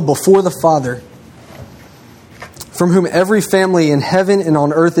I kneel before the Father, from whom every family in heaven and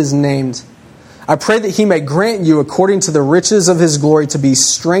on earth is named. I pray that He may grant you, according to the riches of His glory, to be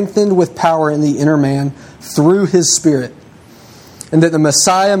strengthened with power in the inner man through His Spirit, and that the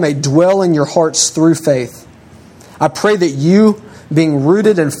Messiah may dwell in your hearts through faith. I pray that you, being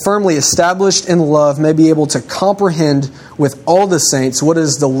rooted and firmly established in love, may be able to comprehend with all the saints what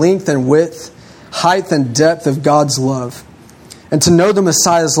is the length and width, height and depth of God's love, and to know the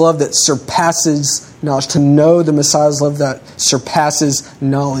Messiah's love that surpasses knowledge, to know the Messiah's love that surpasses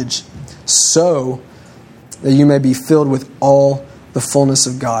knowledge, so that you may be filled with all the fullness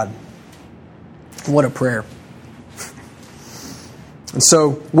of God. What a prayer. And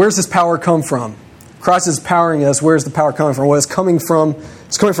so, where's this power come from? Christ is powering us. Where's the power coming from? Well, it's coming from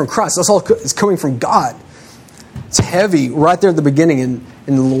Christ. It's coming from God. It's heavy right there at the beginning in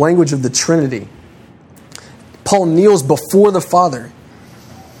the language of the Trinity. Paul kneels before the Father.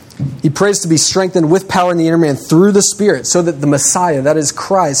 He prays to be strengthened with power in the inner man through the Spirit, so that the Messiah, that is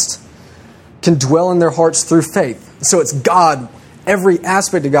Christ, can dwell in their hearts through faith. So it's God, every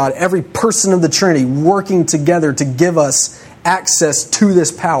aspect of God, every person of the Trinity working together to give us access to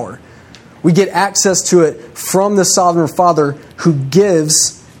this power. We get access to it from the Sovereign Father, who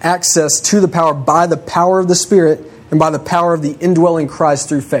gives access to the power by the power of the Spirit and by the power of the indwelling Christ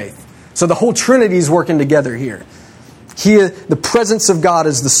through faith. So the whole Trinity is working together here. The presence of God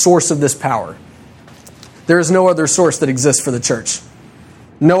is the source of this power. There is no other source that exists for the church.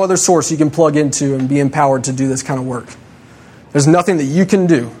 No other source you can plug into and be empowered to do this kind of work. There's nothing that you can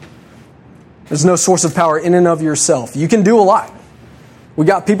do. There's no source of power in and of yourself. You can do a lot. We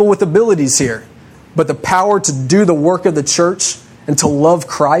got people with abilities here. But the power to do the work of the church and to love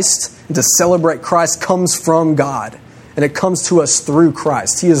Christ and to celebrate Christ comes from God. And it comes to us through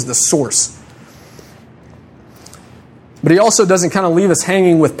Christ. He is the source. But He also doesn't kind of leave us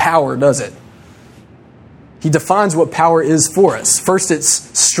hanging with power, does it? He defines what power is for us. First, it's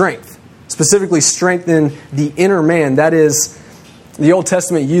strength. Specifically, strength in the inner man. That is, the Old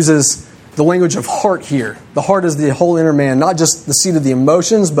Testament uses the language of heart here. The heart is the whole inner man, not just the seat of the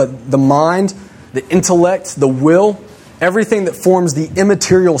emotions, but the mind, the intellect, the will. Everything that forms the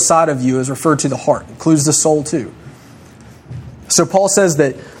immaterial side of you is referred to the heart. It includes the soul too. So Paul says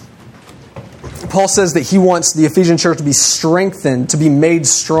that he wants the Ephesian church to be strengthened, to be made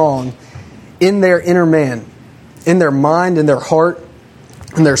strong in their inner man, in their mind, in their heart,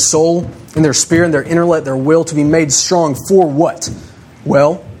 in their soul, in their spirit, in their intellect, their will, to be made strong for what?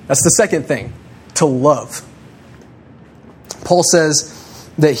 Well, that's the second thing, to love. Paul says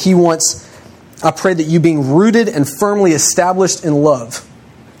that he wants, I pray that you being rooted and firmly established in love.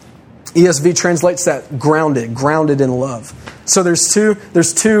 ESV translates that grounded in love. So there's two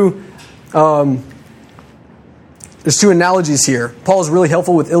analogies here. Paul is really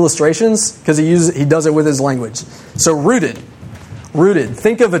helpful with illustrations because he does it with his language. So rooted.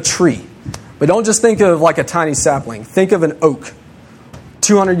 Think of a tree, but don't just think of like a tiny sapling. Think of an oak,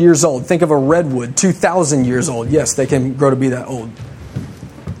 200 years old. Think of a redwood, 2,000 years old. Yes, they can grow to be that old.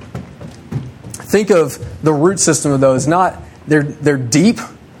 Think of the root system of those. They're deep.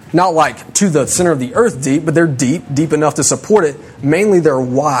 Not like to the center of the earth deep, but they're deep enough to support it. Mainly they're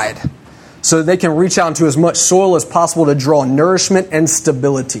wide, so that they can reach out into as much soil as possible to draw nourishment and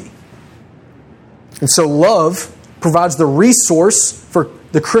stability. And so love provides the resource for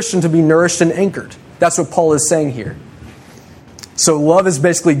the Christian to be nourished and anchored. That's what Paul is saying here. So love is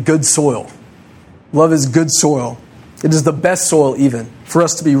basically good soil. Love is good soil. It is the best soil even for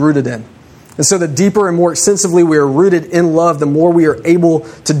us to be rooted in. And so the deeper and more extensively we are rooted in love, the more we are able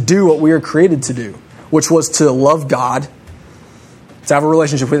to do what we are created to do, which was to love God, to have a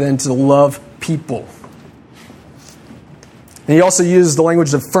relationship with Him, and to love people. And he also uses the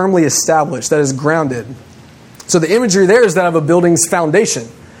language of firmly established, that is grounded. So the imagery there is that of a building's foundation,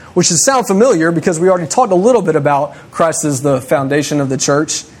 which should sound familiar because we already talked a little bit about Christ as the foundation of the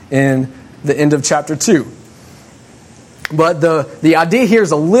church in the end of chapter 2. But the idea here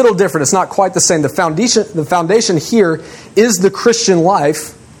is a little different. It's not quite the same. The foundation here is the Christian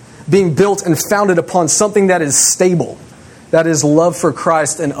life being built and founded upon something that is stable. That is love for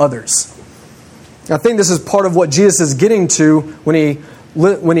Christ and others. I think this is part of what Jesus is getting to when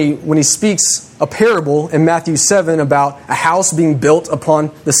he speaks a parable in Matthew 7 about a house being built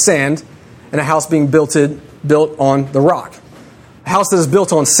upon the sand and a house being built on the rock. A house that is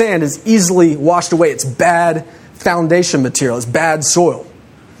built on sand is easily washed away. It's bad foundation material. It's bad soil.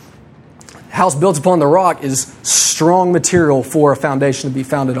 A house built upon the rock is strong material for a foundation to be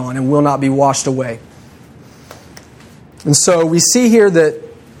founded on and will not be washed away. And so we see here that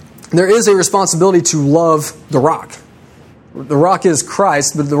there is a responsibility to love the rock. The rock is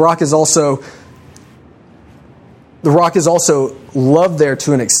Christ, but the rock is also loved there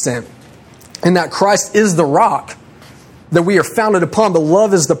to an extent. And that Christ is the rock that we are founded upon, but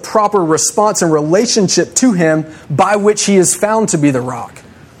love is the proper response and relationship to Him by which He is found to be the rock.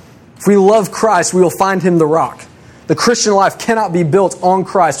 If we love Christ, we will find Him the rock. The Christian life cannot be built on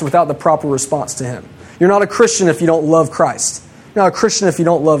Christ without the proper response to Him. You're not a Christian if you don't love Christ. You're not a Christian if you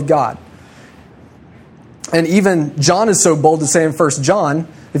don't love God. And even John is so bold to say in 1 John,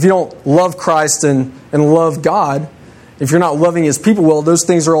 if you don't love Christ and love God, if you're not loving His people well, those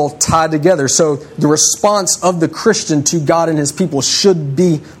things are all tied together. So the response of the Christian to God and His people should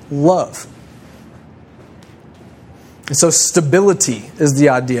be love. And so stability is the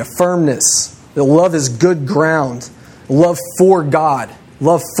idea, firmness. That love is good ground. Love for God,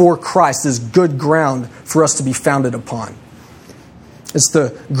 love for Christ is good ground for us to be founded upon. It's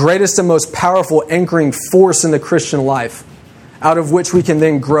the greatest and most powerful anchoring force in the Christian life, out of which we can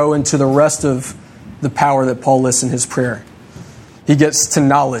then grow into the rest of the power that Paul lists in his prayer. He gets to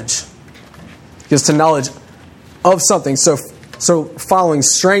knowledge. He gets to knowledge of something. So following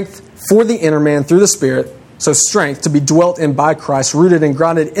strength for the inner man through the Spirit, so strength to be dwelt in by Christ, rooted and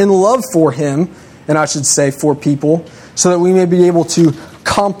grounded in love for Him, and I should say for people, so that we may be able to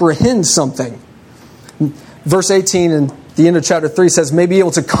comprehend something. Verse 18 and the end of chapter 3 says, may be able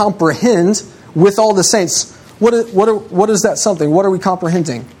to comprehend with all the saints. What is that something? What are we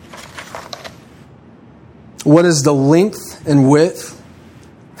comprehending? What is the length and width,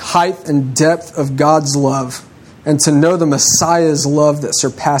 height and depth of God's love, and to know the Messiah's love that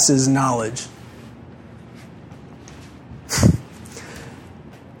surpasses knowledge?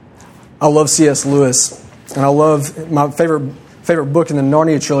 I love C.S. Lewis, and I love my favorite book in the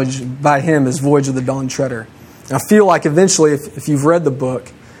Narnia trilogy by him is Voyage of the Dawn Treader. I feel like eventually, if you've read the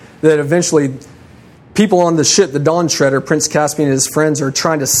book, that eventually people on the ship, the Dawn Treader, Prince Caspian and his friends, are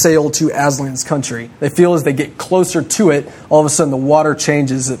trying to sail to Aslan's country. They feel as they get closer to it, all of a sudden the water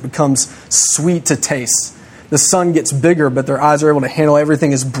changes. It becomes sweet to taste. The sun gets bigger, but their eyes are able to handle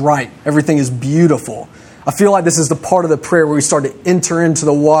everything is bright. Everything is beautiful. I feel like this is the part of the prayer where we start to enter into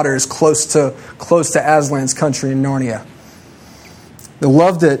the waters close to Aslan's country in Narnia. The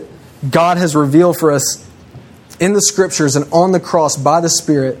love that God has revealed for us in the Scriptures and on the cross by the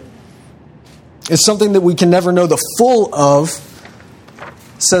Spirit is something that we can never know the full of.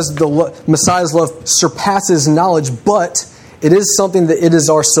 It says the Messiah's love surpasses knowledge, but it is something that it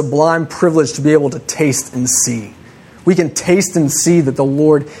is our sublime privilege to be able to taste and see. We can taste and see that the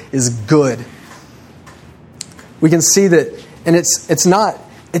Lord is good. We can see that, and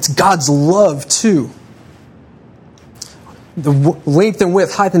it's God's love too. The length and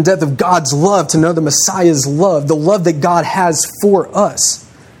width, height and depth of God's love, to know the Messiah's love, the love that God has for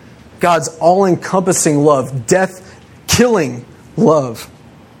us. God's all-encompassing love, death-killing love,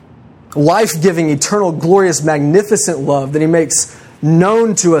 life-giving, eternal, glorious, magnificent love that He makes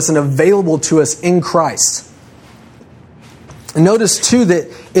known to us and available to us in Christ. And notice too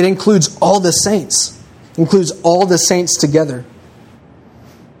that it includes all the saints. It includes all the saints together.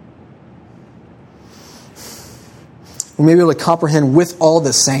 We may be able to comprehend with all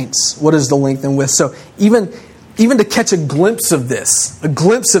the saints what is the length and width. So even to catch a glimpse of this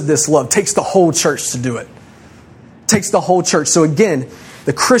love takes the whole church to do it. It takes the whole church. So again,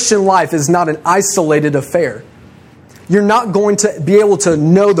 the Christian life is not an isolated affair. You're not going to be able to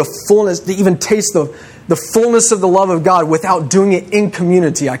know the fullness, to even taste the fullness of the love of God without doing it in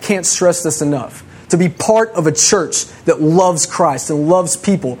community. I can't stress this enough. To be part of a church that loves Christ and loves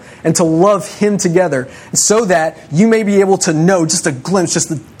people and to love Him together so that you may be able to know just a glimpse, just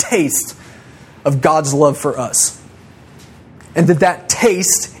the taste of God's love for us. And that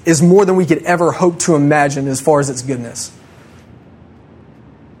taste is more than we could ever hope to imagine as far as its goodness.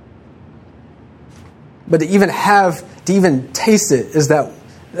 But to even taste it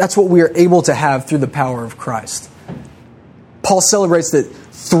that's what we are able to have through the power of Christ. Paul celebrates that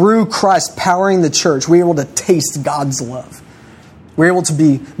through Christ powering the church, we're able to taste God's love. We're able to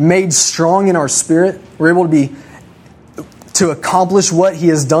be made strong in our spirit. We're able to accomplish what He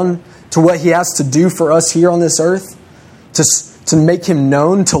has done, to what He has to do for us here on this earth, to make Him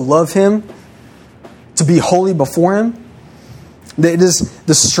known, to love Him, to be holy before Him. It is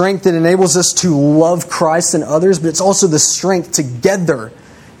the strength that enables us to love Christ and others, but it's also the strength together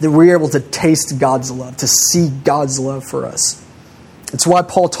that we're able to taste God's love, to see God's love for us. It's why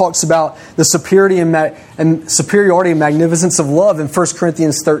Paul talks about the superiority and magnificence of love in 1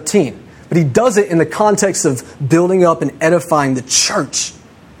 Corinthians 13. But he does it in the context of building up and edifying the church.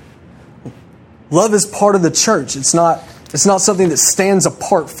 Love is part of the church. It's not something that stands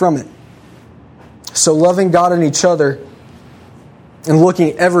apart from it. So loving God and each other and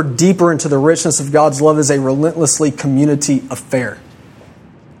looking ever deeper into the richness of God's love is a relentlessly community affair.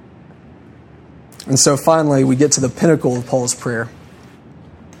 And so finally, we get to the pinnacle of Paul's prayer.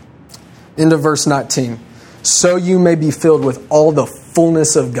 Into verse 19. So you may be filled with all the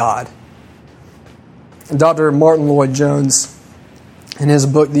fullness of God. And Dr. Martin Lloyd-Jones, in his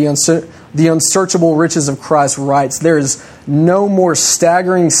book, The Unsearchable Riches of Christ, writes, there is no more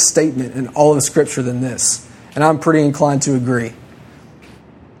staggering statement in all of Scripture than this. And I'm pretty inclined to agree.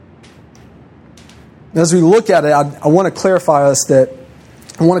 As we look at it, I want to clarify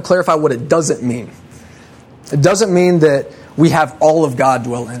what it doesn't mean. It doesn't mean that we have all of God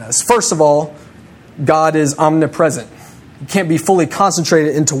dwell in us. First of all, God is omnipresent. can't be fully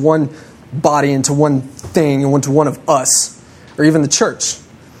concentrated into one body, into one thing, and into one of us, or even the church.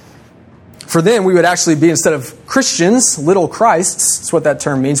 For then we would actually be, instead of Christians, little Christs, that's what that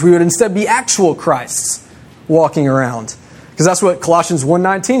term means, we would instead be actual Christs walking around. Because that's what Colossians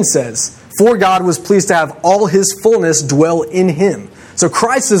 1:19 says. For God was pleased to have all His fullness dwell in Him. So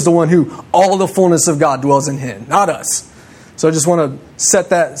Christ is the one who all the fullness of God dwells in Him, not us. So I just want to set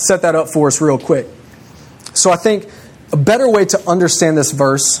that up for us real quick. So I think a better way to understand this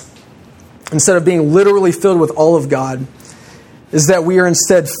verse, instead of being literally filled with all of God, is that we are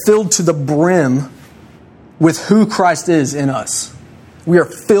instead filled to the brim with who Christ is in us. We are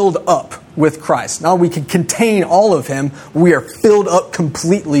filled up with Christ. Now we can contain all of Him, we are filled up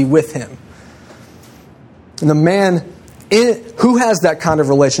completely with Him. And the man who has that kind of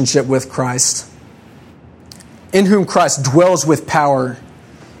relationship with Christ, in whom Christ dwells with power,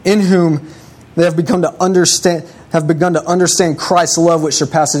 in whom they have begun to understand Christ's love which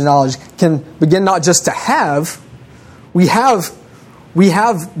surpasses knowledge, can begin not just to have, we have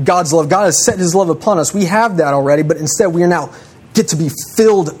God's love. God has set His love upon us. We have that already, but instead we are now get to be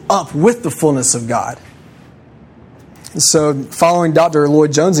filled up with the fullness of God. So following Dr.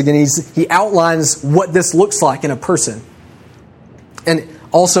 Lloyd Jones again, he outlines what this looks like in a person. And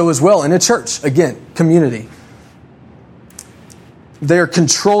also as well in a church, again, community. They are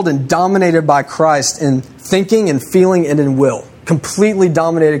controlled and dominated by Christ in thinking and feeling and in will. Completely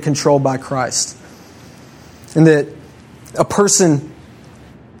dominated, controlled by Christ. And that a person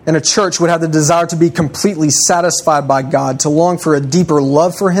in a church would have the desire to be completely satisfied by God, to long for a deeper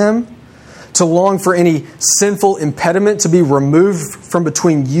love for Him, to long for any sinful impediment to be removed from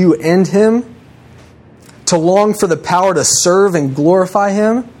between you and Him, to long for the power to serve and glorify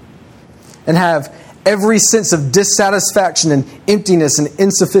Him, and have every sense of dissatisfaction and emptiness and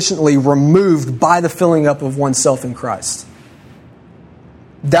insufficiently removed by the filling up of oneself in Christ.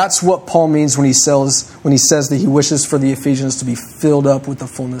 That's what Paul means when he says that he wishes for the Ephesians to be filled up with the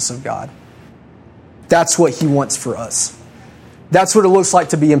fullness of God. That's what he wants for us. That's what it looks like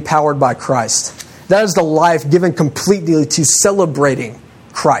to be empowered by Christ. That is the life given completely to celebrating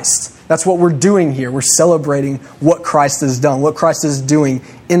Christ. That's what we're doing here. We're celebrating what Christ has done, what Christ is doing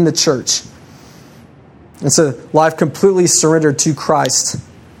in the church. It's a life completely surrendered to Christ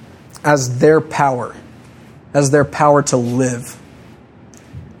as their power to live.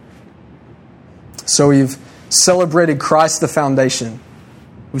 So we've celebrated Christ the foundation.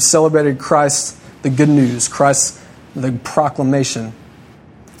 We've celebrated Christ the good news, Christ the proclamation.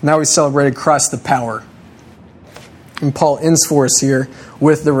 Now we've celebrated Christ the power. And Paul ends for us here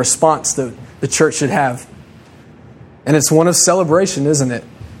with the response that the church should have. And it's one of celebration, isn't it?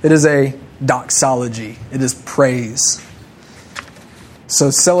 It is a doxology. It is praise. So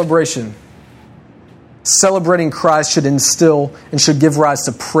celebration. Celebrating Christ should instill and should give rise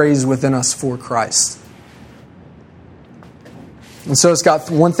to praise within us for Christ. And so it's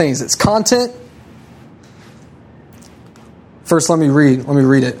got one thing. It's content. First, let me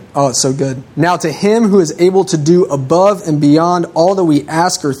read it. Oh, it's so good. Now to Him who is able to do above and beyond all that we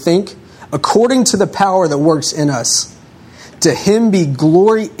ask or think, according to the power that works in us. To Him be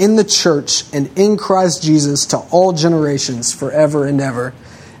glory in the church and in Christ Jesus to all generations forever and ever.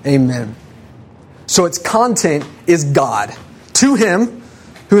 Amen. So its content is God. To Him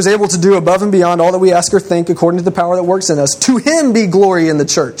who is able to do above and beyond all that we ask or think according to the power that works in us. To Him be glory in the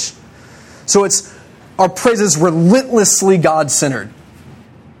church. So our praise is relentlessly God-centered.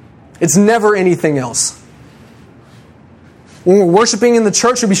 It's never anything else. When we're worshiping in the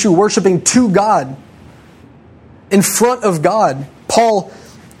church, we should be worshiping to God. In front of God. Paul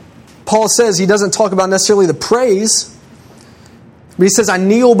says he doesn't talk about necessarily the praise, but he says, I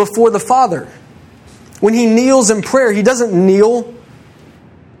kneel before the Father. When he kneels in prayer, he doesn't kneel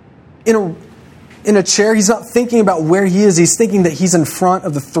in a chair. He's not thinking about where he is. He's thinking that he's in front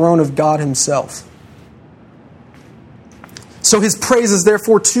of the throne of God Himself. So his praise is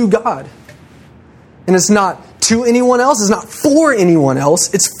therefore to God. And it's not to anyone else. It's not for anyone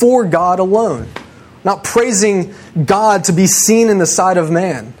else. It's for God alone. Not praising God to be seen in the sight of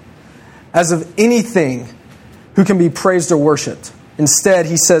man as of anything who can be praised or worshipped. Instead,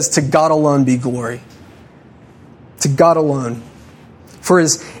 he says, to God alone be glory. To God alone. For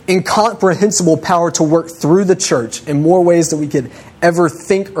His incomprehensible power to work through the church in more ways than we could ever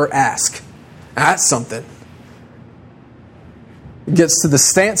think or ask. That's something. It gets to the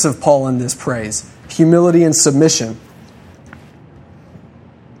stance of Paul in this praise. Humility and submission.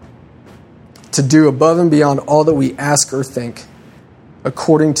 To do above and beyond all that we ask or think,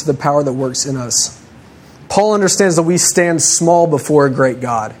 according to the power that works in us. Paul understands that we stand small before a great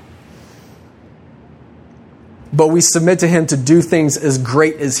God. but we submit to him to do things as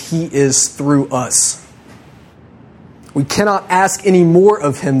great as he is through us. We cannot ask any more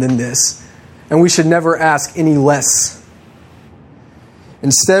of him than this, and we should never ask any less.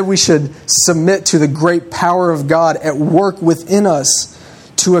 Instead, we should submit to the great power of God at work within us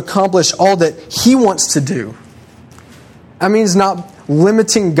to accomplish all that he wants to do. That means not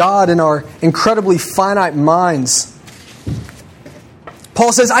limiting God in our incredibly finite minds.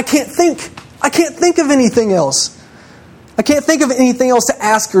 Paul says, I can't think of anything else. I can't think of anything else to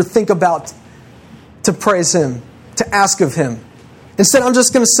ask or think about to praise him, to ask of him. Instead, I'm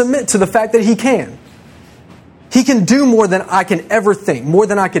just going to submit to the fact that he can. He can do more than I can ever think, more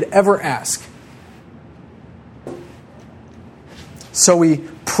than I could ever ask. So we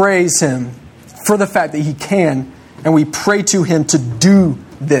praise him for the fact that he can, and we pray to him to do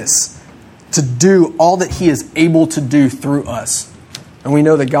this, to do all that he is able to do through us. And we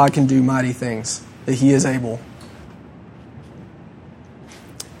know that God can do mighty things, that he is able.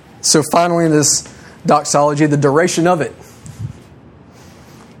 So finally, in this doxology, the duration of it.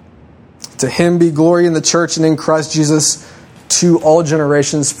 To him be glory in the church and in Christ Jesus to all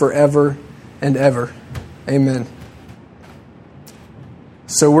generations forever and ever. Amen.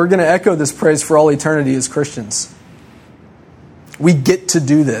 So we're going to echo this praise for all eternity as Christians. We get to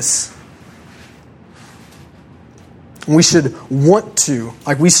do this. We should want to.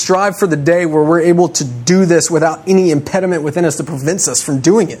 Like, we strive for the day where we're able to do this without any impediment within us that prevents us from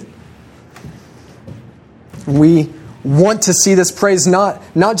doing it. We want to see this praise not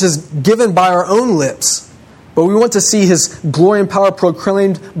just given by our own lips, but we want to see his glory and power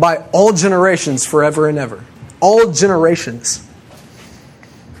proclaimed by all generations forever and ever. All generations.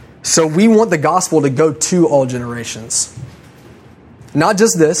 So we want the gospel to go to all generations. Not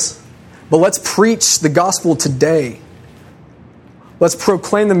just this, but let's preach the gospel today. Let's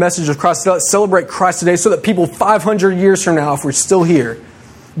proclaim the message of Christ. Let's celebrate Christ today so that people 500 years from now, if we're still here,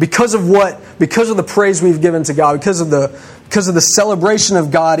 because of the praise we've given to God, because of the celebration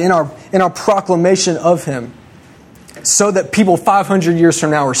of God in our proclamation of him, so that people 500 years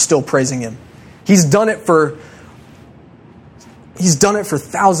from now are still praising him. He's done it for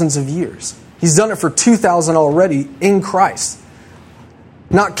thousands of years. He's done it for 2,000 already in Christ.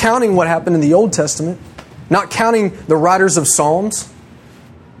 Not counting what happened in the Old Testament, not counting the writers of Psalms,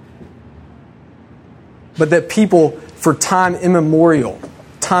 but that people for time immemorial,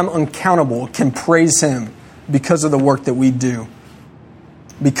 time uncountable, can praise him because of the work that we do,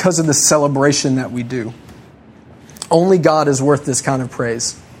 because of the celebration that we do. Only God is worth this kind of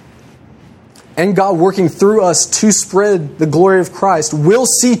praise. And God working through us to spread the glory of Christ will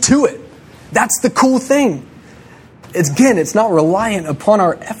see to it. That's the cool thing. It's not reliant upon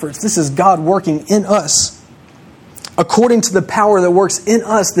our efforts. This is God working in us. According to the power that works in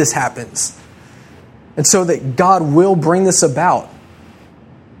us, this happens. And so that God will bring this about.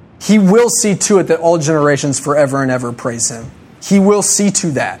 He will see to it that all generations forever and ever praise him. He will see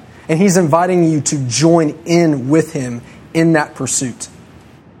to that. And he's inviting you to join in with him in that pursuit.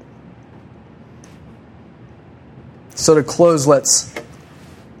 So to close,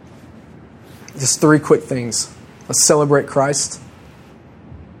 just 3 quick things. Let's celebrate Christ.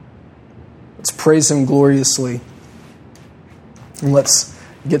 Let's praise him gloriously. And let's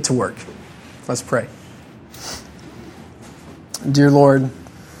get to work. Let's pray. Dear Lord,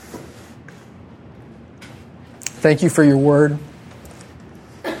 thank you for your word.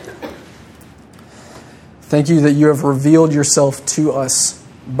 Thank you that you have revealed yourself to us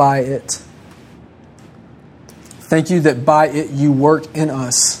by it. Thank you that by it you work in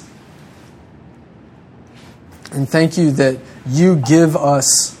us. And thank you that you give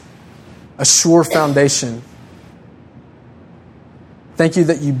us a sure foundation. Thank you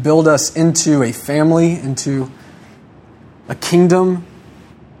that you build us into a family, into a kingdom,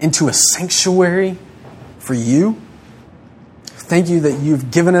 into a sanctuary for you. Thank you that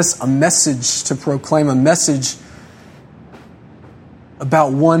you've given us a message to proclaim, a message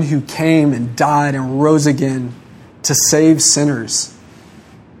about one who came and died and rose again to save sinners,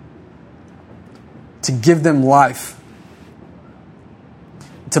 to give them life,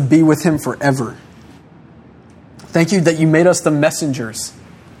 to be with him forever. Thank you that you made us the messengers.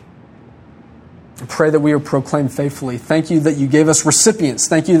 I pray that we are proclaimed faithfully. Thank you that you gave us recipients.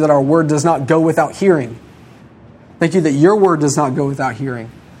 Thank you that our word does not go without hearing. Thank you that your word does not go without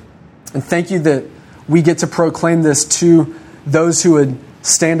hearing. And thank you that we get to proclaim this to those who would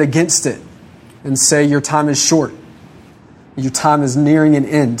stand against it and say your time is short. Your time is nearing an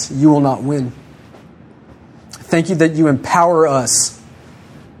end. You will not win. Thank you that you empower us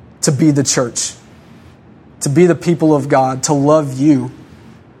to be the church, to be the people of God, to love you,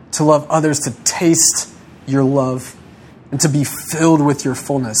 to love others, to taste your love and to be filled with your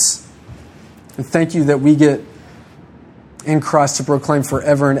fullness. And thank you that we get in Christ to proclaim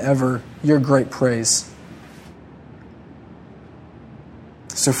forever and ever your great praise.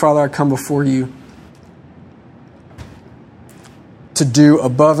 So, Father, I come before you to do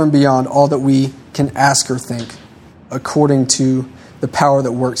above and beyond all that we can ask or think, according to the power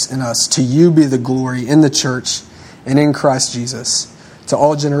that works in us. To you be the glory in the church and in Christ Jesus, to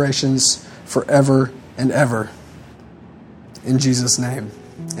all generations, forever and ever. In Jesus' name,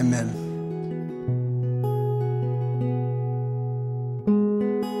 amen.